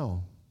life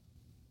now.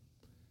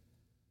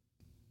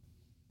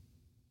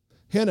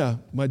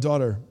 Hannah, my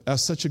daughter,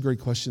 asked such a great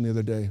question the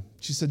other day.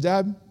 She said,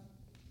 Dad,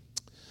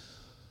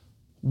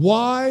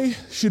 why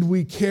should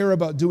we care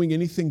about doing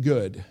anything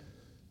good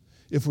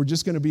if we're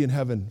just going to be in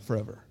heaven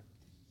forever?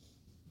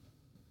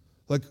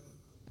 Like,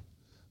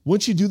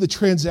 once you do the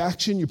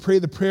transaction, you pray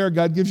the prayer,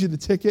 God gives you the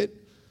ticket,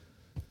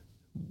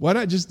 why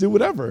not just do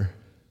whatever?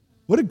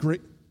 What a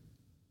great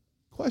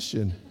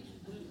question.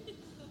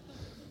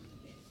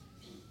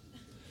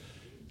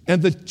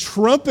 And the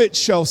trumpet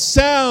shall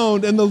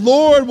sound, and the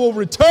Lord will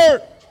return.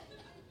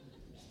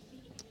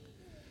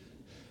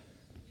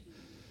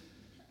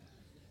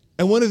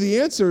 And one of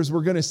the answers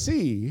we're going to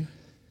see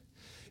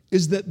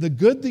is that the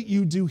good that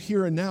you do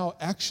here and now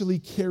actually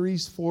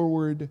carries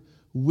forward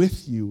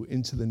with you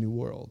into the new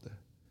world.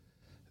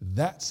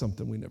 That's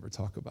something we never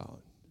talk about.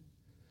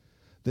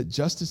 That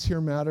justice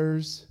here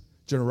matters,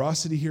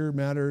 generosity here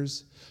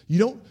matters. You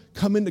don't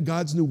come into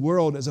God's new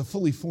world as a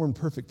fully formed,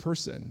 perfect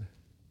person.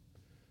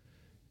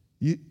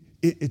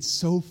 It's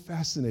so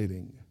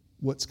fascinating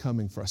what's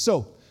coming for us.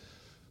 So,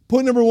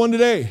 point number 1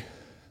 today,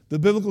 the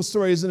biblical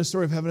story isn't a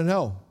story of heaven and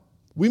hell.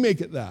 We make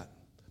it that.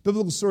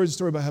 Biblical story is a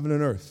story about heaven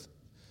and earth.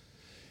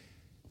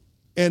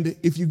 And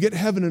if you get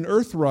heaven and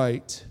earth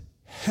right,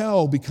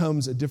 hell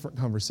becomes a different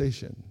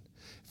conversation.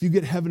 If you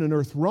get heaven and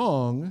earth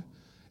wrong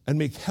and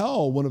make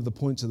hell one of the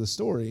points of the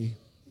story,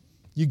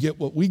 you get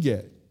what we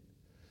get,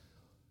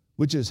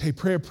 which is, hey,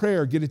 pray a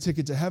prayer, get a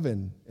ticket to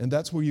heaven, and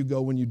that's where you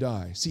go when you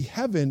die. See,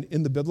 heaven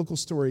in the biblical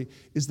story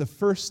is the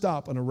first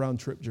stop on a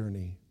round-trip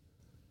journey.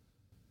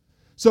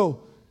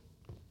 So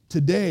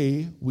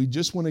today, we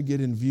just want to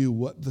get in view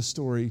what the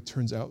story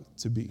turns out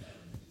to be.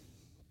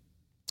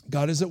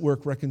 God is at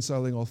work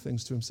reconciling all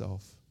things to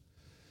himself.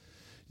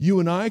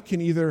 You and I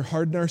can either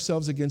harden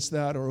ourselves against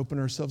that or open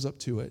ourselves up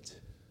to it.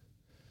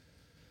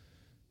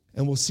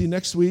 And we'll see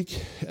next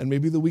week, and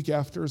maybe the week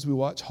after, as we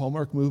watch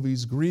Hallmark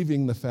movies,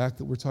 grieving the fact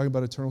that we're talking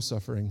about eternal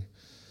suffering.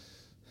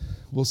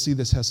 We'll see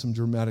this has some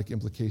dramatic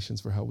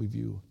implications for how we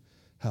view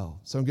hell.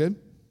 Sound good?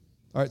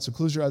 All right, so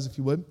close your eyes if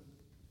you would.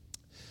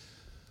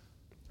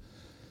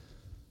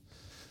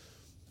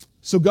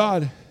 So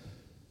God,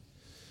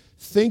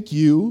 thank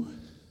you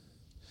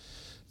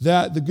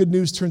that the good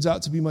news turns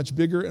out to be much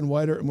bigger and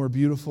wider and more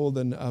beautiful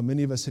than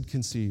many of us had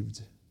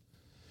conceived.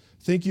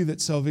 Thank you that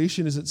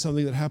salvation isn't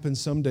something that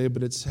happens someday,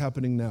 but it's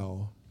happening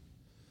now.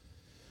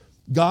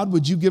 God,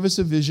 would you give us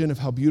a vision of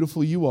how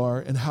beautiful you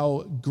are and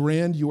how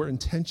grand your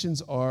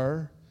intentions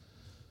are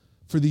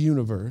for the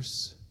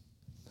universe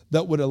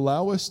that would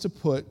allow us to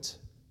put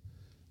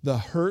the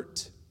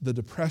hurt, the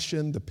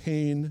depression, the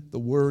pain, the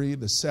worry,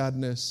 the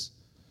sadness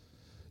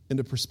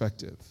into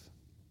perspective.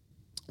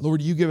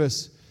 Lord, you give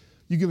us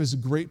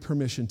great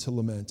permission to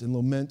lament, and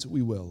lament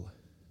we will.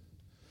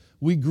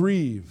 We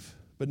grieve,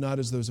 but not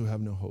as those who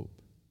have no hope.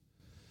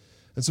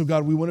 And so,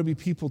 God, we want to be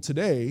people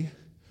today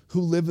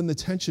who live in the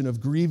tension of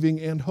grieving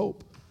and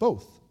hope,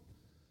 both.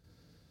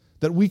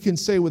 That we can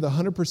say with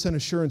 100%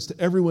 assurance to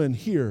everyone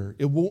here,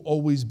 it won't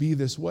always be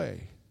this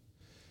way.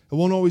 It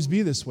won't always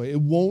be this way. It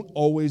won't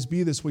always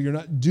be this way. You're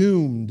not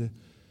doomed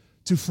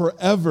to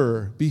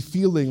forever be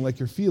feeling like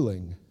you're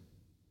feeling.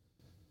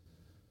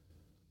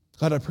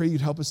 God, I pray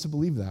you'd help us to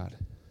believe that,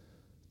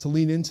 to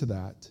lean into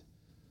that,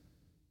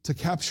 to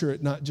capture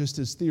it not just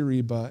as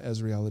theory, but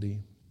as reality.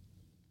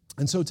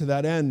 And so to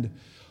that end,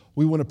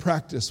 we want to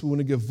practice. We want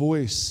to give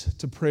voice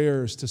to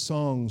prayers, to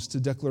songs, to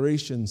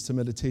declarations, to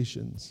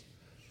meditations.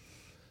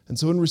 And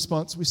so in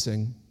response, we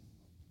sing.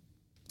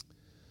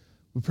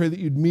 We pray that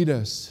you'd meet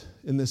us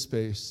in this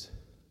space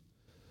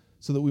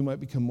so that we might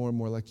become more and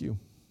more like you.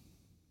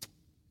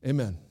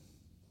 Amen.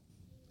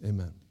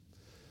 Amen.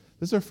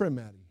 This is our friend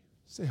Maddie.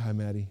 Say hi,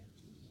 Maddie.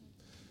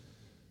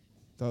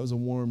 That was a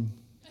warm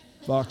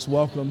Vox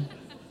welcome.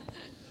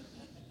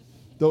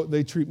 Though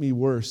they treat me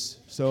worse.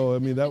 So, I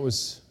mean, that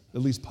was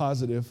at least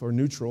positive or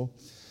neutral.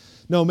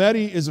 No,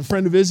 Maddie is a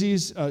friend of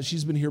Izzy's.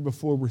 She's been here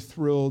before. We're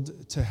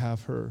thrilled to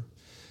have her.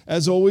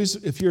 As always,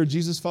 if you're a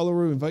Jesus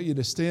follower, we invite you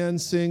to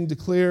stand, sing,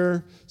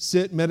 declare,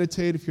 sit,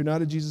 meditate. If you're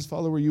not a Jesus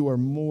follower, you are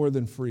more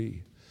than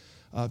free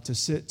to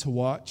sit, to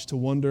watch, to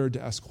wonder,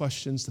 to ask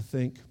questions, to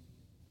think.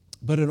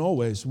 But in all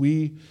ways,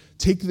 we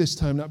take this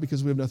time not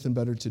because we have nothing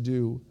better to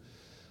do,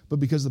 but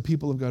because the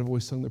people of God have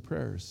always sung their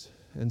prayers.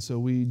 And so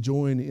we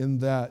join in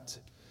that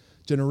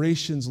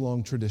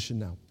generations-long tradition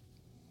now.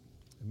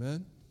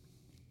 Amen?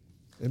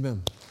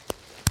 Amen.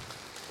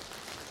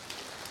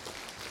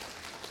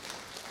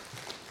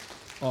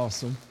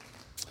 Awesome.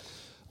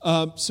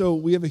 So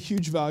we have a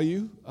huge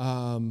value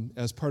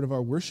as part of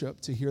our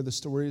worship to hear the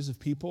stories of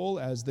people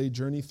as they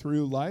journey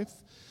through life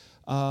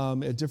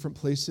at different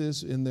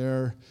places in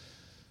their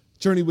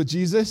journey with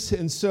Jesus.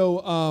 And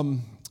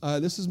so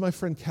this is my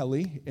friend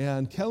Kelly,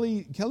 and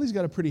Kelly's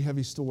got a pretty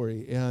heavy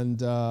story,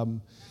 and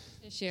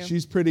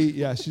she's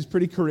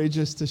pretty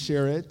courageous to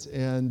share it.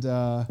 And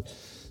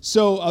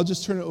so I'll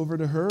just turn it over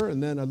to her,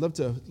 and then I'd love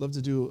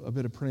to do a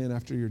bit of praying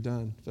after you're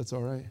done, if that's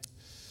all right.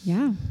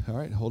 Yeah. All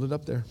right, hold it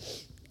up there.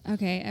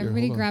 Okay,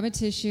 everybody grab a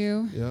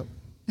tissue. Yep.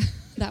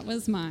 That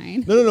was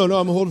mine. No, I'm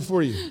going to hold it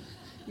for you.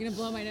 You're going to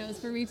blow my nose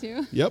for me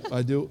too? Yep,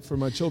 I do it for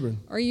my children.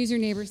 Or use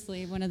your neighbor's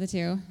sleeve, one of the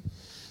two.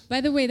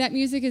 By the way, that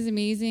music is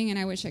amazing, and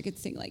I wish I could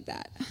sing like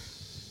that.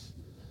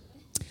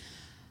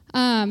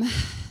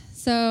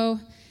 So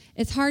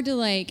it's hard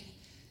to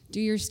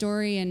do your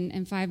story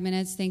in 5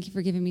 minutes. Thank you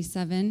for giving me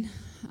 7.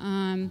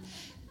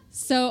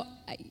 So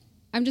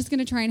I'm just going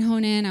to try and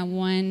hone in on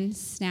one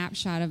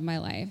snapshot of my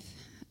life.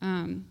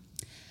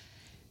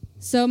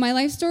 So my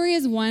life story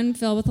is one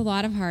filled with a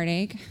lot of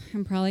heartache.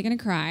 I'm probably going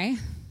to cry.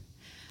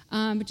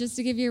 But just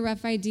to give you a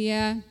rough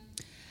idea,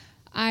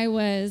 I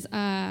was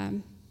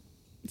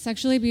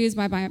sexually abused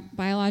by my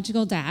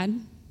biological dad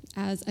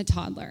as a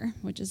toddler,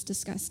 which is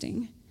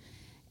disgusting.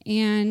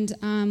 And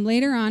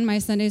later on, my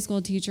Sunday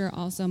school teacher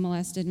also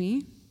molested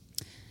me.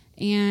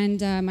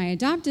 And my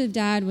adoptive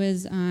dad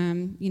was,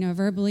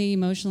 verbally,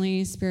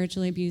 emotionally,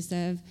 spiritually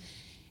abusive.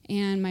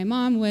 And my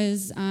mom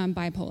was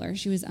bipolar.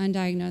 She was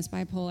undiagnosed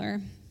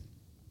bipolar.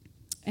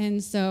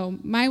 And so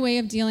my way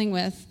of dealing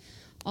with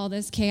all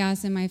this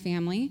chaos in my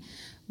family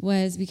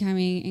was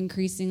becoming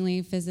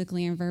increasingly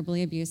physically and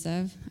verbally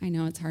abusive. I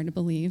know it's hard to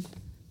believe,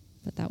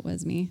 but that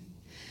was me.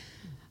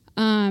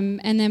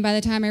 And then by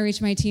the time I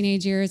reached my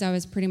teenage years, I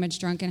was pretty much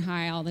drunk and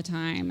high all the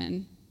time,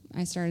 and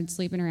I started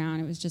sleeping around.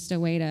 It was just a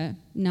way to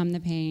numb the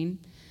pain.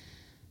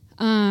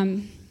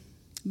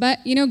 But,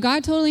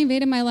 God totally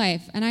invaded my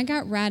life, and I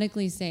got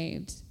radically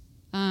saved.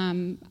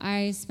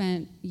 I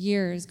spent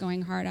years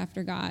going hard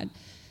after God,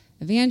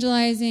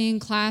 evangelizing,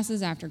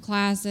 classes after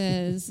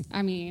classes.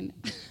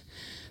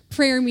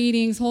 Prayer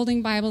meetings,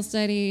 holding Bible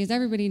studies.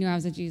 Everybody knew I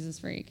was a Jesus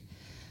freak.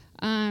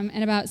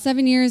 And about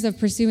 7 years of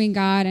pursuing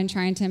God and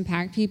trying to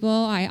impact people,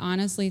 I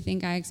honestly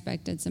think I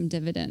expected some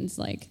dividends.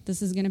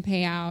 This is going to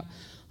pay out.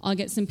 I'll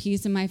get some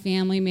peace in my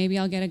family. Maybe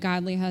I'll get a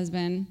godly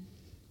husband.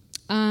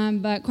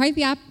 But quite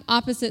the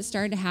opposite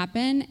started to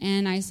happen,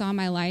 and I saw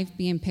my life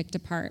being picked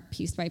apart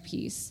piece by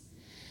piece.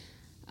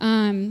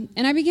 And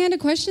I began to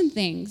question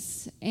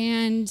things,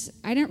 and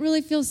I didn't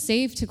really feel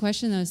safe to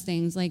question those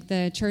things. Like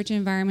the church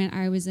environment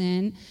I was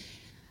in,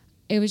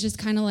 it was just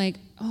kind of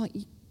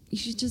you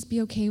should just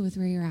be okay with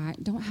where you're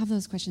at. Don't have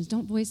those questions.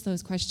 Don't voice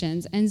those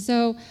questions. And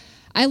so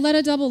I led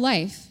a double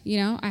life.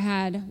 I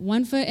had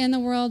 1 foot in the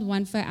world,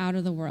 1 foot out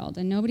of the world,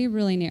 and nobody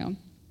really knew.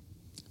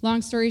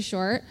 Long story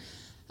short,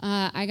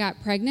 I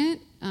got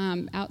pregnant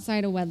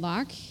outside of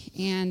wedlock,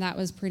 and that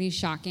was pretty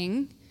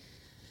shocking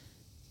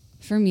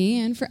for me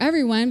and for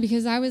everyone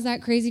because I was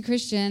that crazy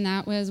Christian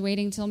that was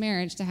waiting till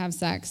marriage to have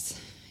sex.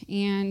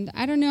 And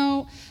I don't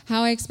know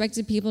how I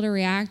expected people to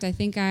react. I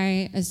think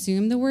I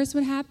assumed the worst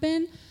would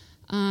happen,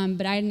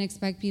 but I didn't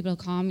expect people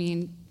to call me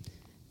and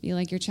be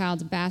like, your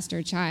child's a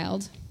bastard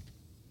child.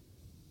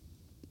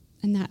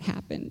 And that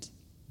happened.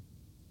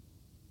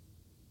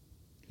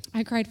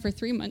 I cried for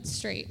 3 months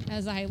straight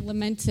as I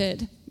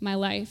lamented my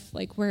life,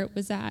 where it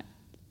was at.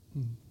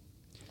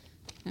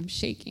 I'm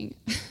shaking.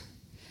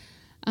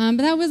 But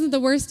that wasn't the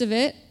worst of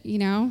it,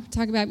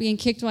 Talk about being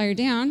kicked while you're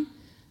down.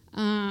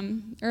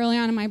 Early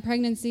on in my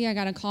pregnancy, I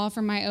got a call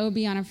from my OB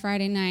on a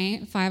Friday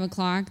night, 5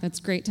 o'clock. That's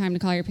a great time to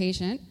call your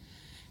patient.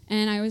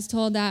 And I was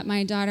told that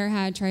my daughter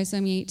had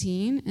trisomy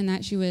 18 and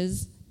that she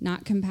was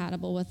not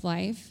compatible with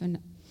life. And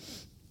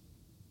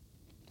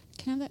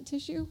can I have that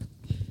tissue?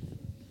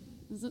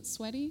 Is it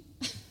sweaty?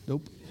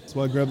 Nope. That's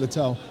why I grabbed the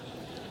towel.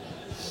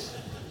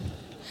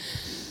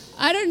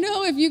 I don't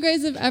know if you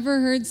guys have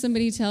ever heard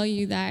somebody tell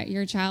you that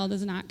your child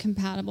is not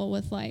compatible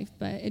with life,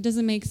 but it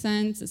doesn't make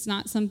sense. It's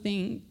not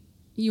something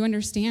you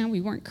understand.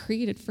 We weren't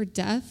created for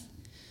death.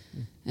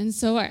 And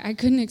so I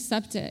couldn't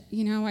accept it.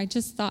 I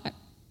just thought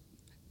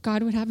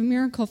God would have a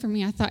miracle for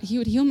me. I thought he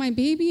would heal my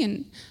baby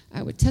and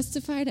I would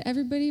testify to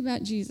everybody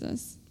about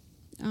Jesus.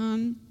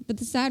 But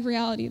the sad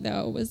reality,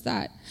 though, was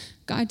that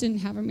God didn't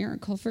have a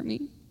miracle for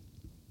me.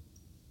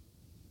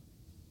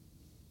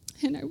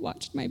 And I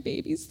watched my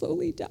baby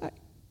slowly die.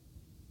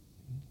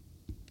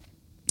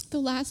 The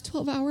last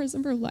 12 hours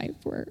of her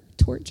life were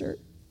torture.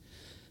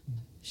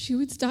 She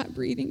would stop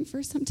breathing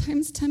for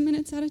sometimes 10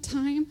 minutes at a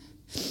time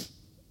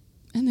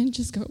and then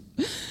just go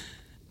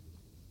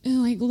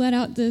and let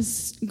out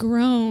this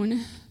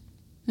groan.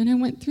 And I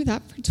went through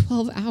that for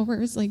 12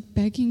 hours,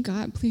 begging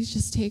God, please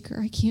just take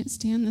her. I can't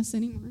stand this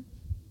anymore.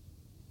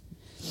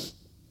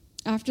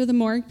 After the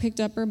morgue picked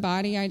up her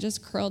body, I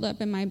just curled up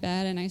in my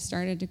bed and I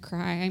started to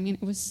cry. I mean,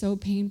 it was so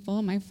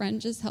painful. My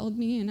friend just held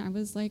me and I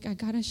was like, I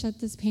gotta shut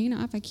this pain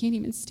off. I can't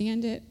even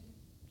stand it.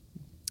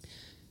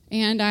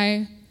 And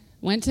I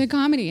went to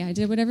comedy. I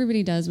did what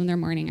everybody does when they're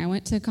mourning. I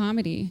went to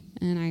comedy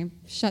and I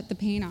shut the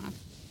pain off.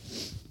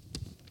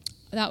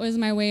 That was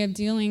my way of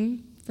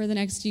dealing for the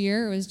next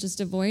year. It was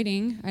just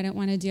avoiding. I didn't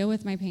want to deal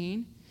with my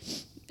pain.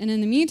 And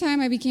in the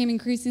meantime, I became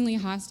increasingly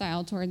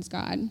hostile towards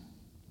God.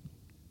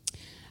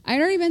 I'd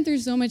already been through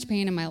so much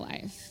pain in my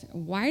life.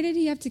 Why did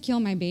he have to kill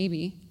my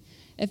baby?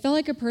 It felt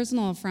like a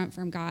personal affront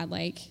from God,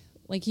 like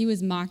he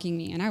was mocking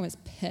me, and I was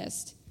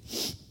pissed.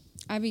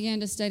 I began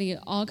to study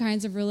all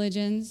kinds of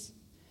religions.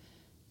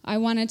 I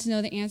wanted to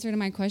know the answer to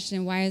my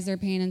question, why is there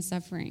pain and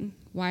suffering?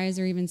 Why is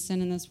there even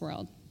sin in this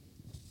world?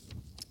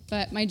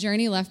 But my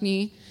journey left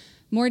me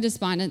more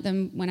despondent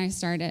than when I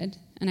started,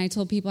 and I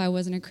told people I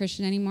wasn't a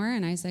Christian anymore,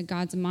 and I said,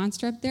 God's a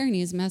monster up there, and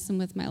he's messing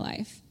with my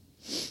life.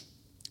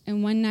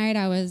 And one night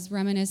I was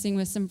reminiscing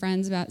with some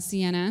friends about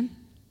Sienna.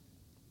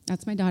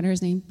 That's my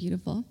daughter's name,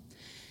 beautiful.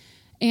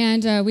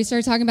 And we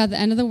started talking about the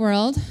end of the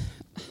world.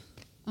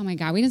 Oh my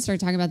God, we didn't start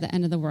talking about the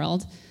end of the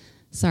world.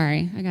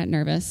 Sorry, I got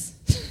nervous.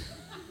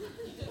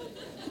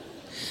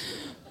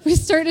 We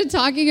started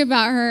talking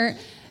about her.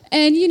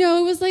 And,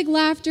 it was like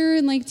laughter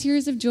and like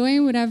tears of joy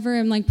and whatever.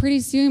 And like pretty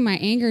soon my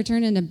anger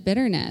turned into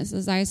bitterness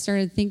as I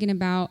started thinking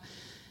about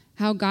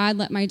how God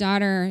let my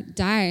daughter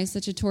die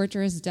such a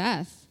torturous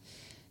death.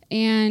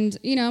 And,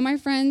 my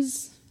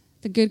friends,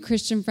 the good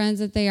Christian friends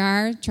that they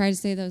are, try to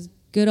say those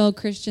good old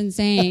Christian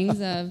sayings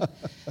of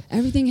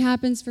everything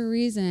happens for a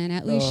reason.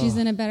 At least she's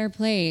in a better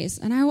place.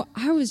 And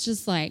I was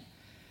just like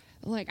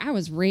I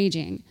was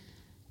raging.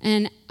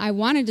 And I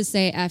wanted to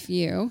say F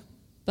you,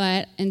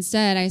 but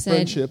instead I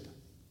said...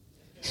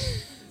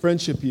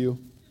 Friendship you.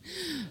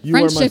 You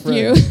Friendship are my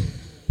friend. you.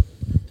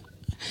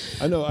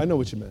 I know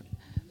what you meant.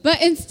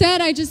 But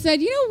instead I just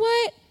said, you know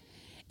what?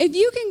 If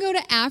you can go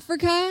to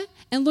Africa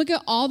and look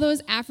at all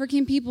those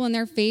African people in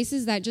their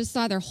faces that just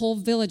saw their whole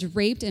village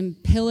raped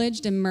and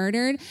pillaged and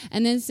murdered,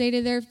 and then say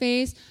to their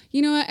face,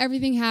 you know what,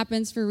 everything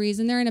happens for a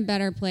reason. They're in a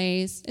better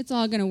place. It's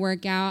all going to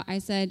work out. I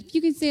said,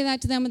 you can say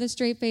that to them with a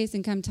straight face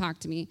and come talk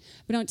to me,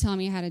 but don't tell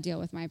me how to deal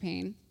with my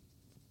pain.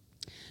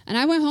 And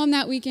I went home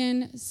that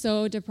weekend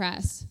so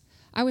depressed.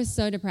 I was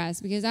so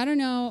depressed because I don't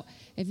know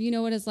if you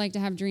know what it's like to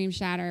have dreams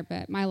shatter,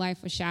 but my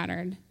life was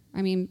shattered.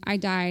 I mean, I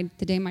died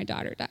the day my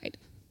daughter died.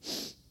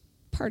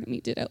 Part of me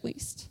did, at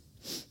least.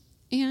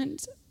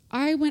 And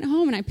I went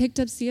home and I picked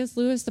up C.S.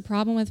 Lewis, The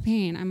Problem with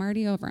Pain. I'm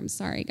already over. I'm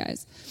sorry,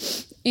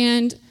 guys.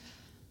 And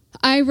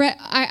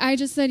I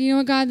just said, you know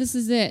what, God, this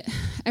is it.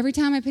 Every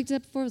time I picked it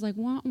up before, I was like,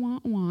 wah, wah,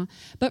 wah.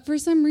 But for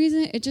some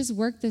reason, it just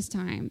worked this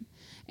time.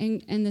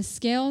 And the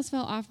scales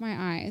fell off my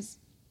eyes.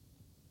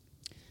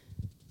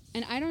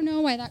 And I don't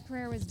know why that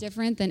prayer was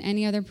different than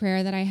any other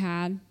prayer that I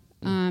had.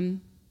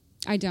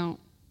 I don't.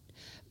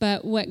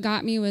 But what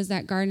got me was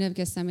that Garden of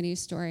Gethsemane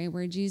story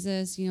where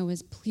Jesus,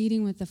 was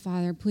pleading with the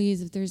Father,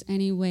 please, if there's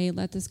any way,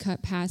 let this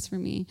cup pass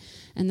from me.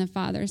 And the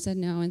Father said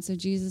no. And so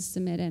Jesus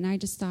submitted. And I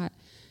just thought,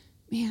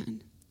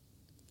 man,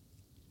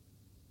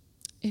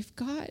 if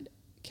God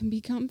can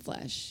become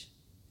flesh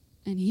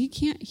and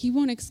he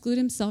won't exclude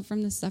himself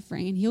from the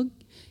suffering, and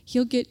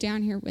he'll get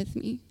down here with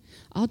me.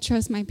 I'll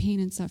trust my pain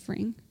and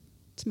suffering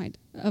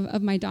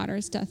of my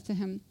daughter's death to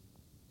him.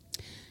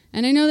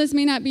 And I know this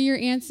may not be your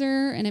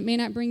answer, and it may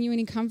not bring you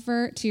any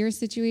comfort to your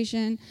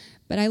situation,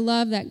 but I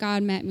love that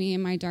God met me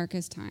in my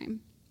darkest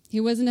time. He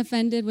wasn't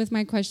offended with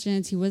my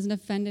questions. He wasn't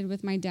offended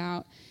with my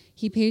doubt.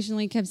 He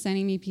patiently kept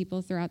sending me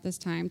people throughout this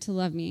time to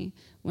love me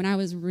when I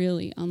was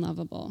really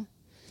unlovable.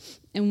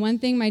 And one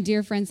thing my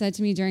dear friend said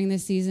to me during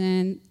this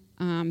season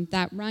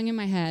that rung in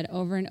my head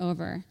over and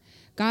over,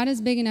 God is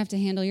big enough to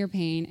handle your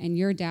pain and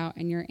your doubt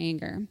and your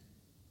anger.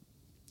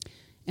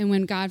 And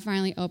when God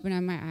finally opened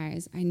up my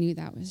eyes, I knew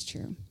that was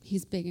true.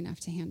 He's big enough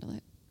to handle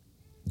it.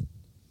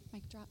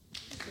 Mic drop.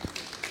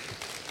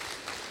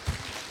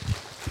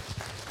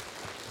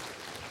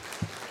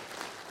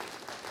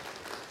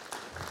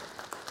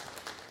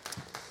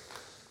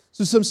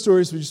 So some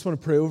stories we just want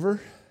to pray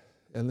over,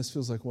 and this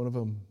feels like one of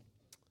them.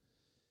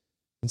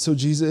 And so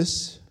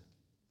Jesus,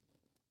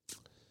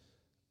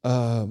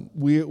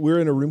 we're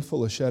in a room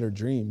full of shattered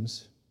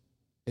dreams,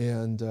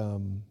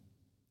 and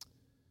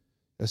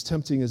as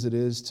tempting as it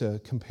is to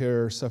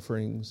compare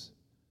sufferings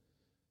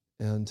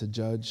and to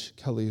judge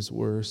Kelly's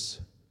worse,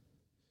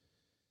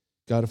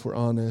 God, if we're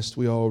honest,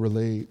 we all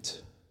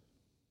relate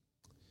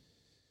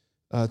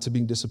to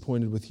being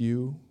disappointed with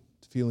you,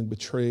 to feeling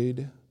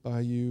betrayed by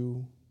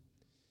you.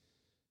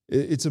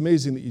 It's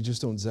amazing that you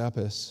just don't zap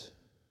us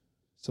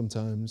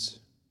sometimes,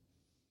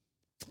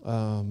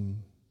 but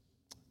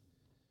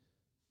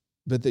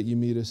that you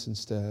meet us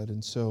instead.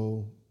 And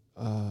so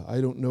I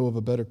don't know of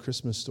a better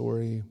Christmas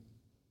story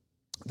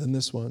than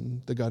this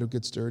one, the God who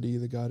gets dirty,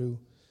 the God who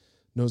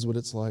knows what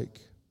it's like.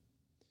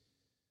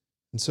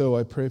 And so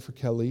I pray for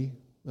Kelly,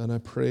 and I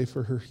pray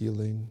for her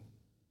healing,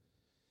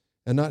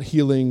 and not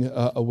healing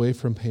away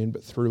from pain,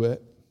 but through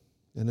it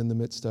and in the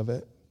midst of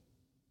it.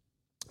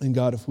 And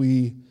God, if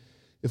we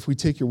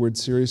take your word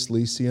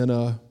seriously,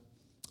 Sienna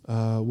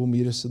will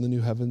meet us in the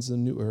new heavens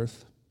and new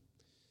earth.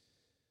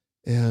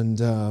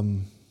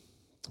 And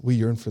we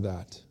yearn for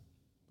that.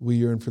 We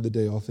yearn for the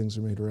day all things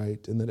are made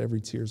right and that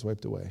every tear is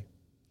wiped away.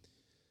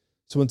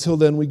 So until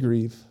then, we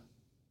grieve,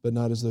 but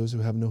not as those who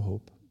have no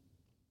hope.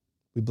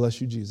 We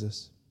bless you,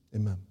 Jesus.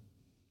 Amen.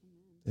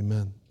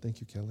 Amen. Thank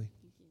you, Kelly.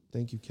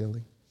 Thank you,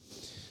 Kelly.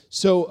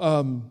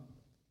 So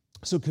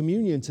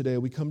communion today,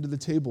 we come to the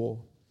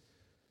table.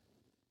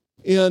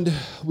 And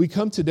we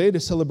come today to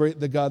celebrate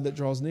the God that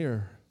draws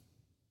near.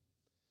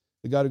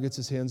 The God who gets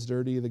his hands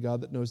dirty, the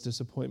God that knows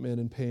disappointment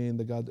and pain,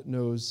 the God that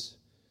knows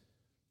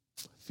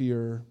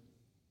fear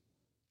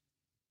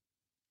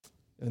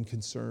and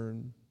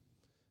concern,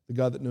 the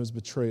God that knows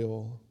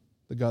betrayal,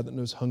 the God that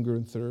knows hunger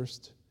and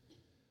thirst,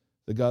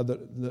 the God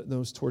that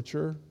knows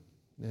torture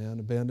and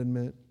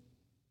abandonment.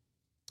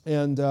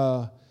 And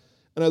I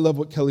love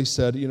what Kelly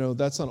said.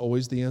 That's not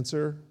always the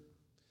answer,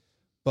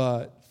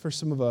 but for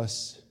some of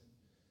us,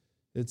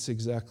 it's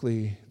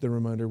exactly the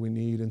reminder we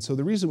need. And so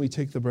the reason we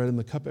take the bread and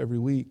the cup every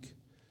week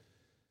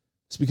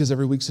is because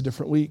every week's a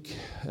different week,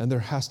 and there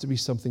has to be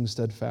something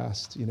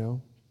steadfast, There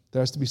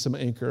has to be some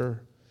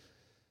anchor.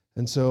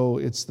 And so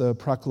it's the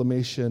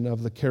proclamation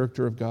of the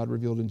character of God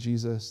revealed in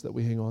Jesus that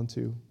we hang on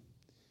to.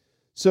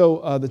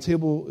 So the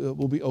table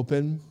will be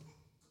open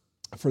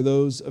for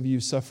those of you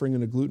suffering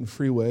in a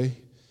gluten-free way.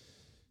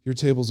 Your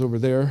table's over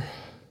there.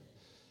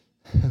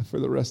 For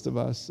the rest of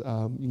us, you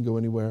can go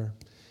anywhere.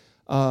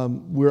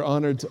 We're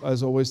honored,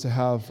 as always, to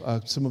have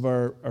some of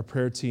our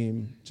prayer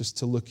team just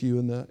to look you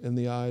in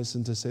the eyes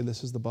and to say,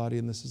 this is the body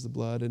and this is the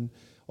blood. And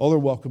all are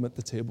welcome at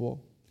the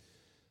table.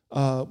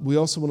 We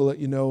also want to let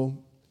you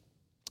know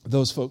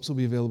those folks will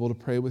be available to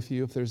pray with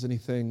you if there's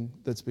anything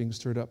that's being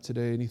stirred up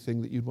today, anything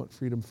that you'd want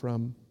freedom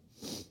from.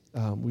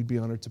 We'd be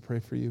honored to pray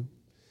for you.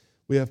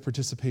 We have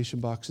participation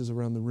boxes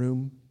around the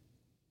room.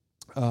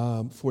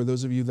 For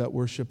those of you that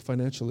worship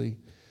financially,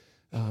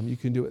 you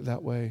can do it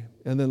that way.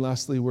 And then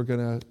lastly, we're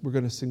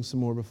gonna sing some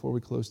more before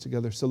we close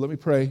together. So let me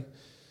pray,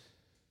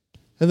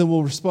 and then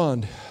we'll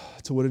respond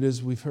to what it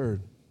is we've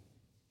heard.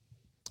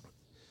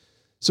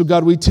 So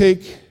God, we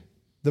take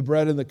the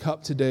bread and the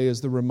cup today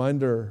as the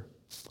reminder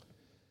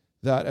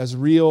that as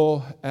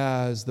real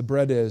as the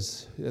bread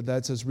is,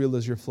 that's as real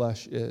as your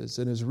flesh is.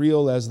 And as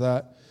real as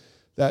that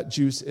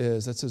juice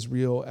is, that's as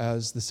real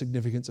as the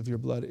significance of your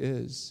blood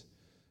is.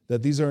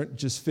 That these aren't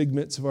just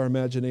figments of our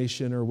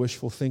imagination or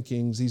wishful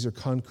thinkings. These are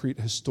concrete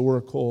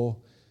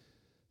historical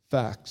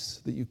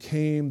facts. That you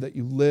came, that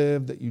you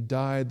lived, that you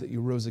died, that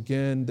you rose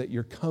again, that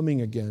you're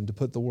coming again to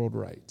put the world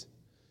right.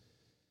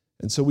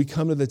 And so we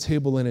come to the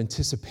table in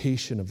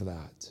anticipation of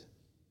that.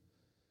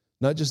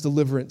 Not just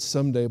deliverance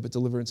someday, but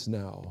deliverance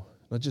now.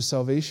 Not just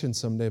salvation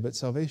someday, but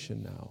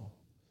salvation now.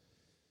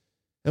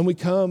 And we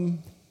come,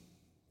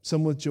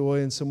 some with joy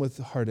and some with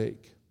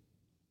heartache.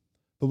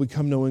 But we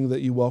come knowing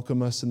that you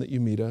welcome us and that you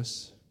meet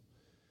us.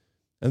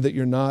 And that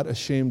you're not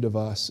ashamed of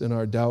us in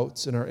our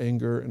doubts and our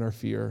anger and our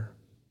fear.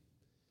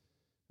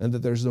 And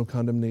that there's no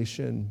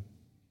condemnation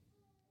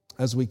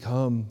as we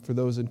come for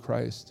those in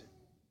Christ.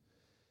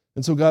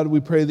 And so, God, we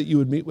pray that you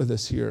would meet with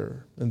us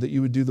here and that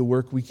you would do the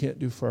work we can't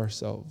do for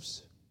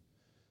ourselves.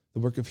 The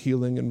work of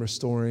healing and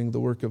restoring, the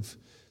work of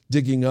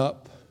digging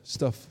up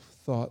stuff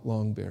thought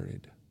long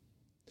buried.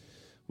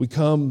 We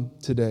come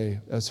today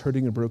as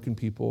hurting and broken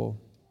people,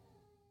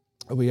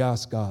 and we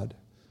ask, God,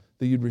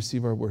 that you'd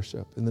receive our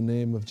worship. In the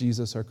name of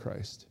Jesus, our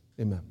Christ.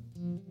 Amen.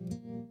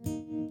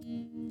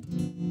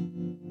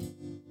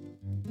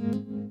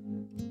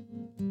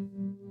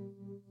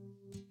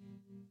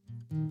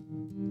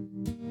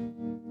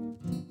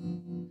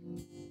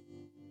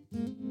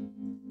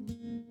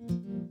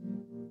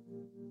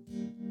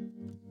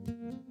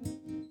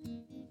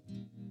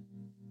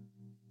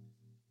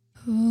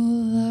 Oh,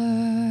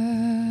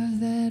 love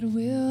that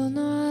will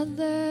not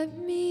let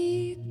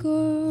me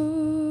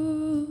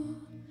go,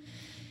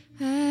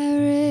 I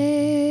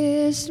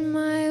rest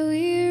my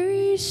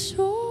weary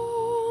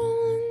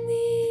soul in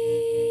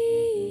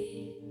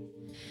thee.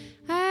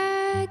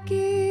 I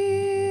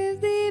give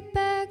thee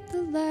back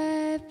the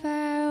life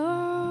I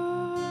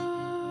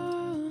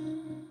owe,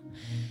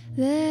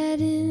 that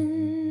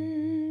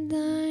in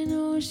thine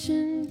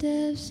ocean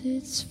depths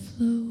its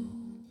flow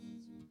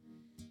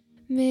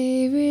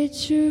may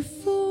richer,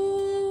 fuller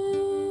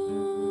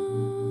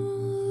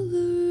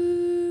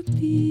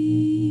be.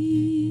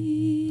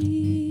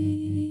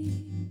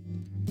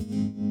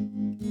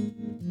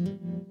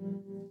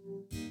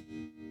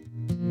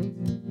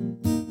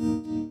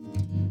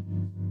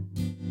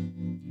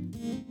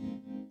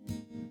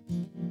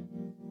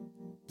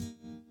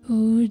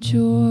 Oh,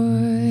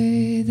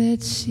 joy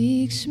that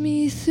seeks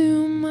me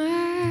through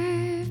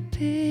my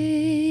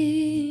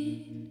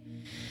pain,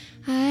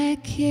 I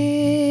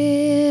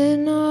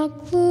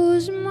cannot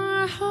close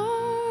my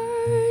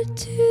heart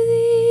to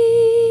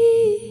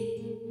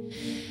thee.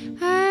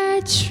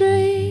 I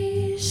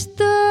trace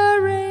the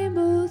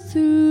rainbow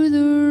through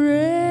the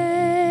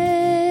rain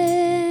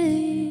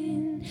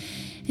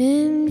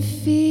and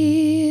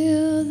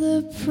feel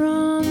the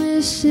promise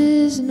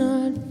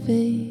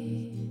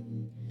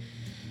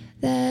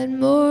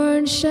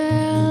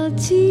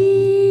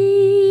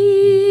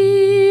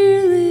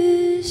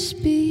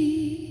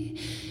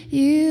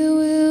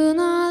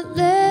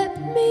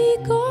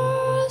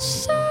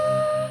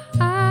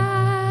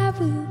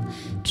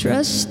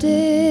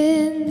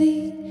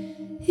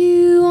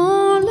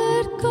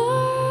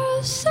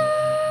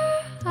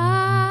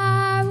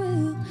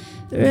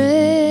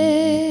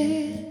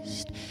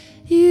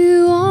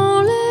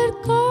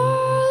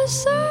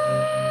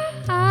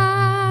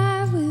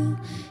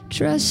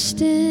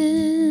trust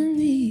in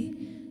thee.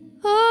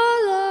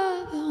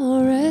 Oh love,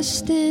 I'll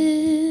rest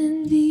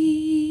in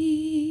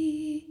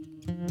thee.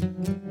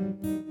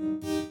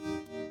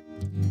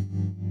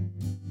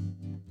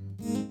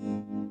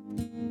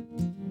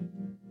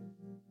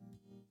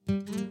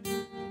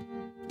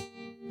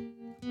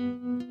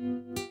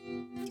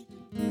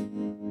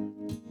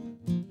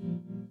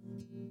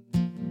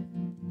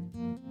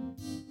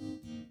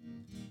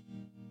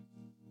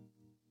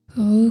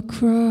 O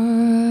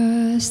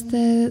cross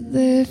that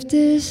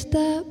liftest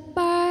up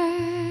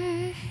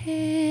my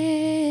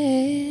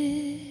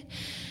head,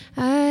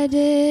 I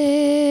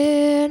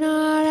dare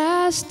not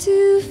ask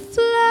to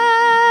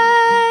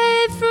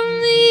fly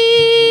from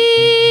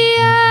thee.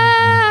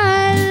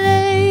 I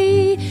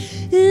lay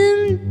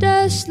in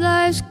dust,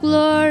 life's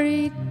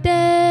glory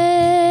dead,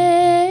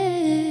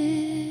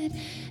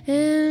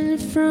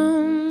 and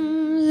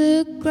from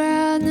the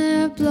ground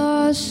that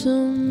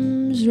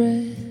blossoms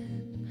red,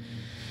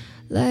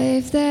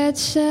 life that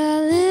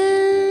shall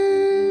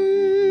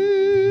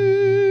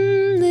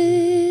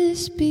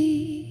endless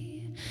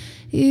be.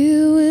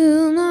 You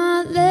will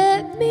not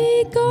let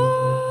me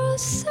go,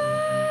 so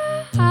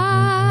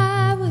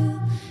I will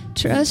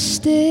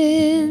trust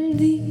in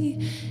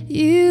thee.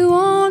 You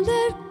won't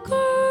let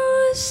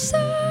go, so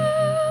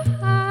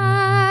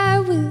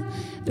I will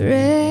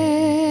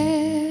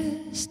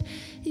rest.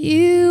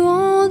 You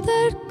won't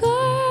let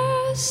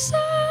go, so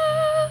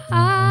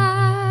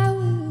I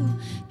will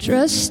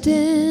trust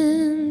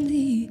in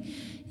thee.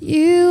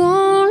 You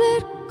won't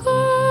let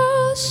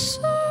go,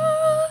 so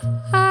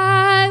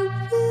I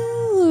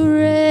will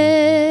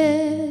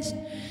rest.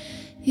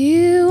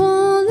 You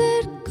won't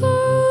let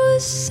go,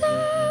 so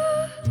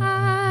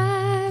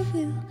I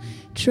will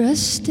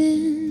trust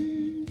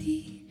in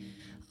thee.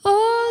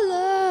 Oh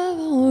love,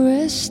 I'll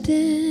rest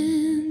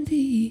in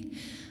thee.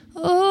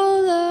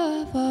 Oh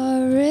love,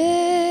 I'll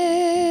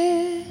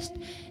rest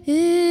in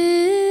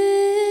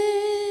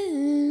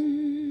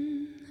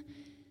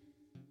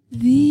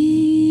thee.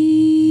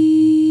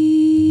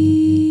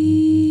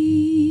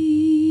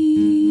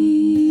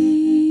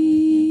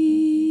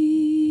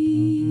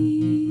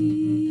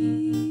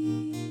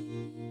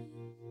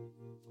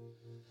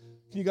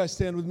 Can you guys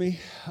stand with me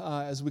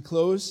as we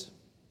close?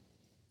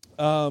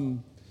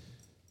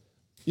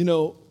 You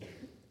know,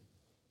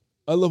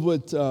 I love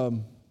what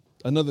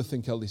another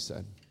thing Kelly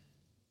said.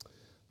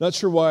 Not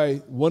sure why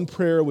one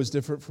prayer was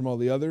different from all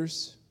the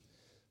others.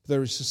 There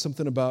was just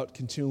something about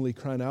continually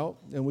crying out.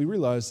 And we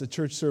realized that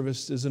church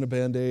service isn't a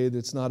Band-Aid.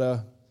 It's not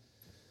a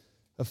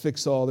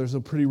fix-all. There's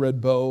a pretty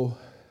red bow.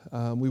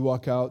 We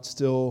walk out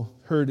still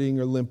hurting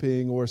or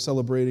limping or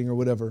celebrating or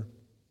whatever.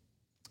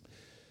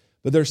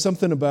 But there's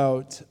something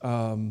about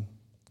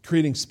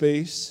creating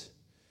space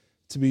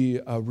to be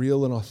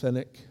real and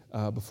authentic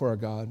before our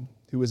God,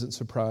 who isn't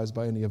surprised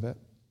by any of it.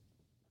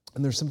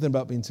 And there's something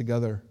about being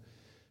together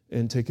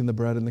and taking the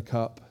bread and the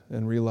cup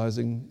and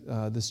realizing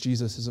this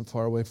Jesus isn't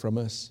far away from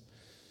us.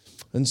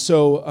 And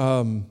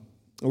so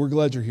we're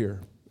glad you're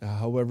here.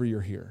 However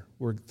you're here,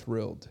 we're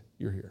thrilled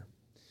you're here.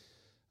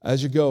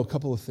 As you go, a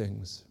couple of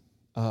things.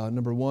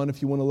 Number one,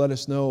 if you want to let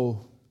us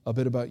know a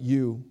bit about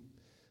you,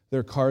 there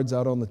are cards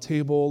out on the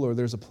table, or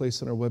there's a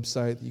place on our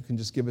website that you can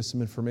just give us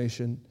some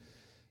information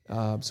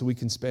so we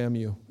can spam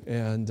you.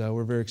 And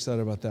we're very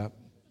excited about that.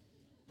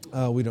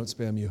 We don't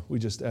spam you. We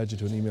just add you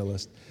to an email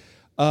list.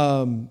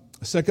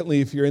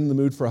 Secondly, if you're in the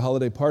mood for a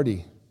holiday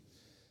party,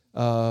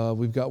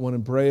 we've got one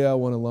in Brea,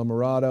 one in La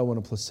Mirada, one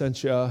in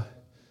Placentia,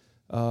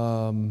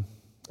 and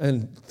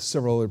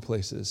several other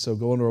places. So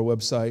go onto our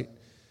website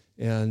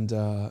and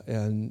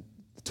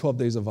 12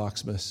 days of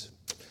Voxmas.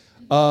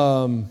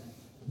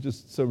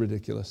 Just so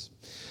ridiculous.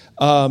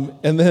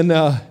 And then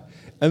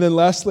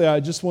lastly, I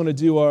just want to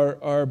do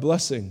our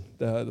blessing,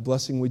 the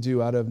blessing we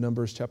do out of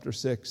Numbers chapter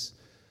 6.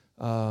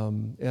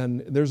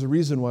 And there's a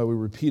reason why we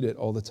repeat it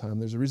all the time.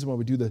 There's a reason why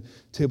we do the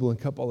table and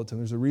cup all the time.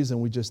 There's a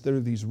reason there are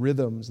these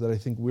rhythms that I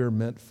think we're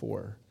meant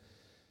for.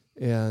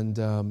 And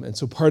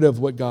so part of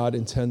what God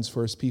intends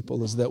for his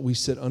people is that we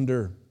sit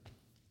under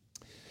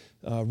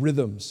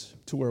rhythms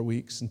to our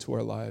weeks and to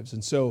our lives.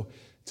 And so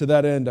to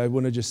that end, I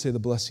want to just say the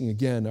blessing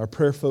again. Our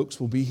prayer folks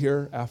will be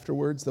here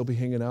afterwards. They'll be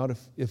hanging out.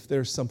 If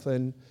there's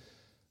something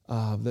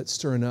that's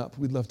stirring up,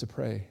 we'd love to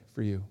pray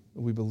for you.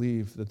 We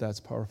believe that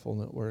that's powerful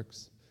and it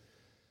works.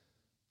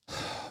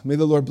 May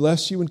the Lord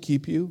bless you and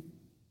keep you.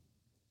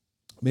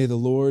 May the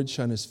Lord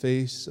shine his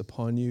face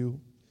upon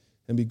you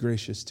and be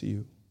gracious to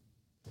you.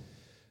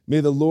 May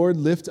the Lord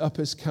lift up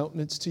his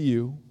countenance to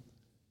you,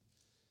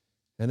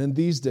 and in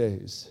these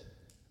days,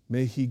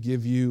 may he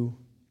give you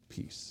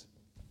peace.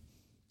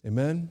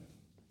 Amen?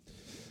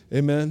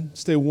 Amen.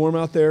 Stay warm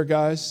out there,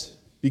 guys.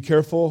 Be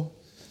careful.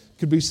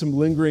 Could be some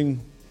lingering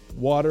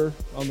water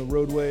on the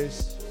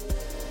roadways.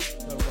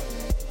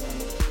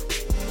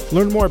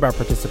 Learn more about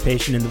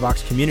participation in the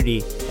Vox community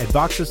at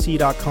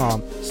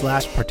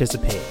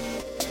voxoc.com/participate.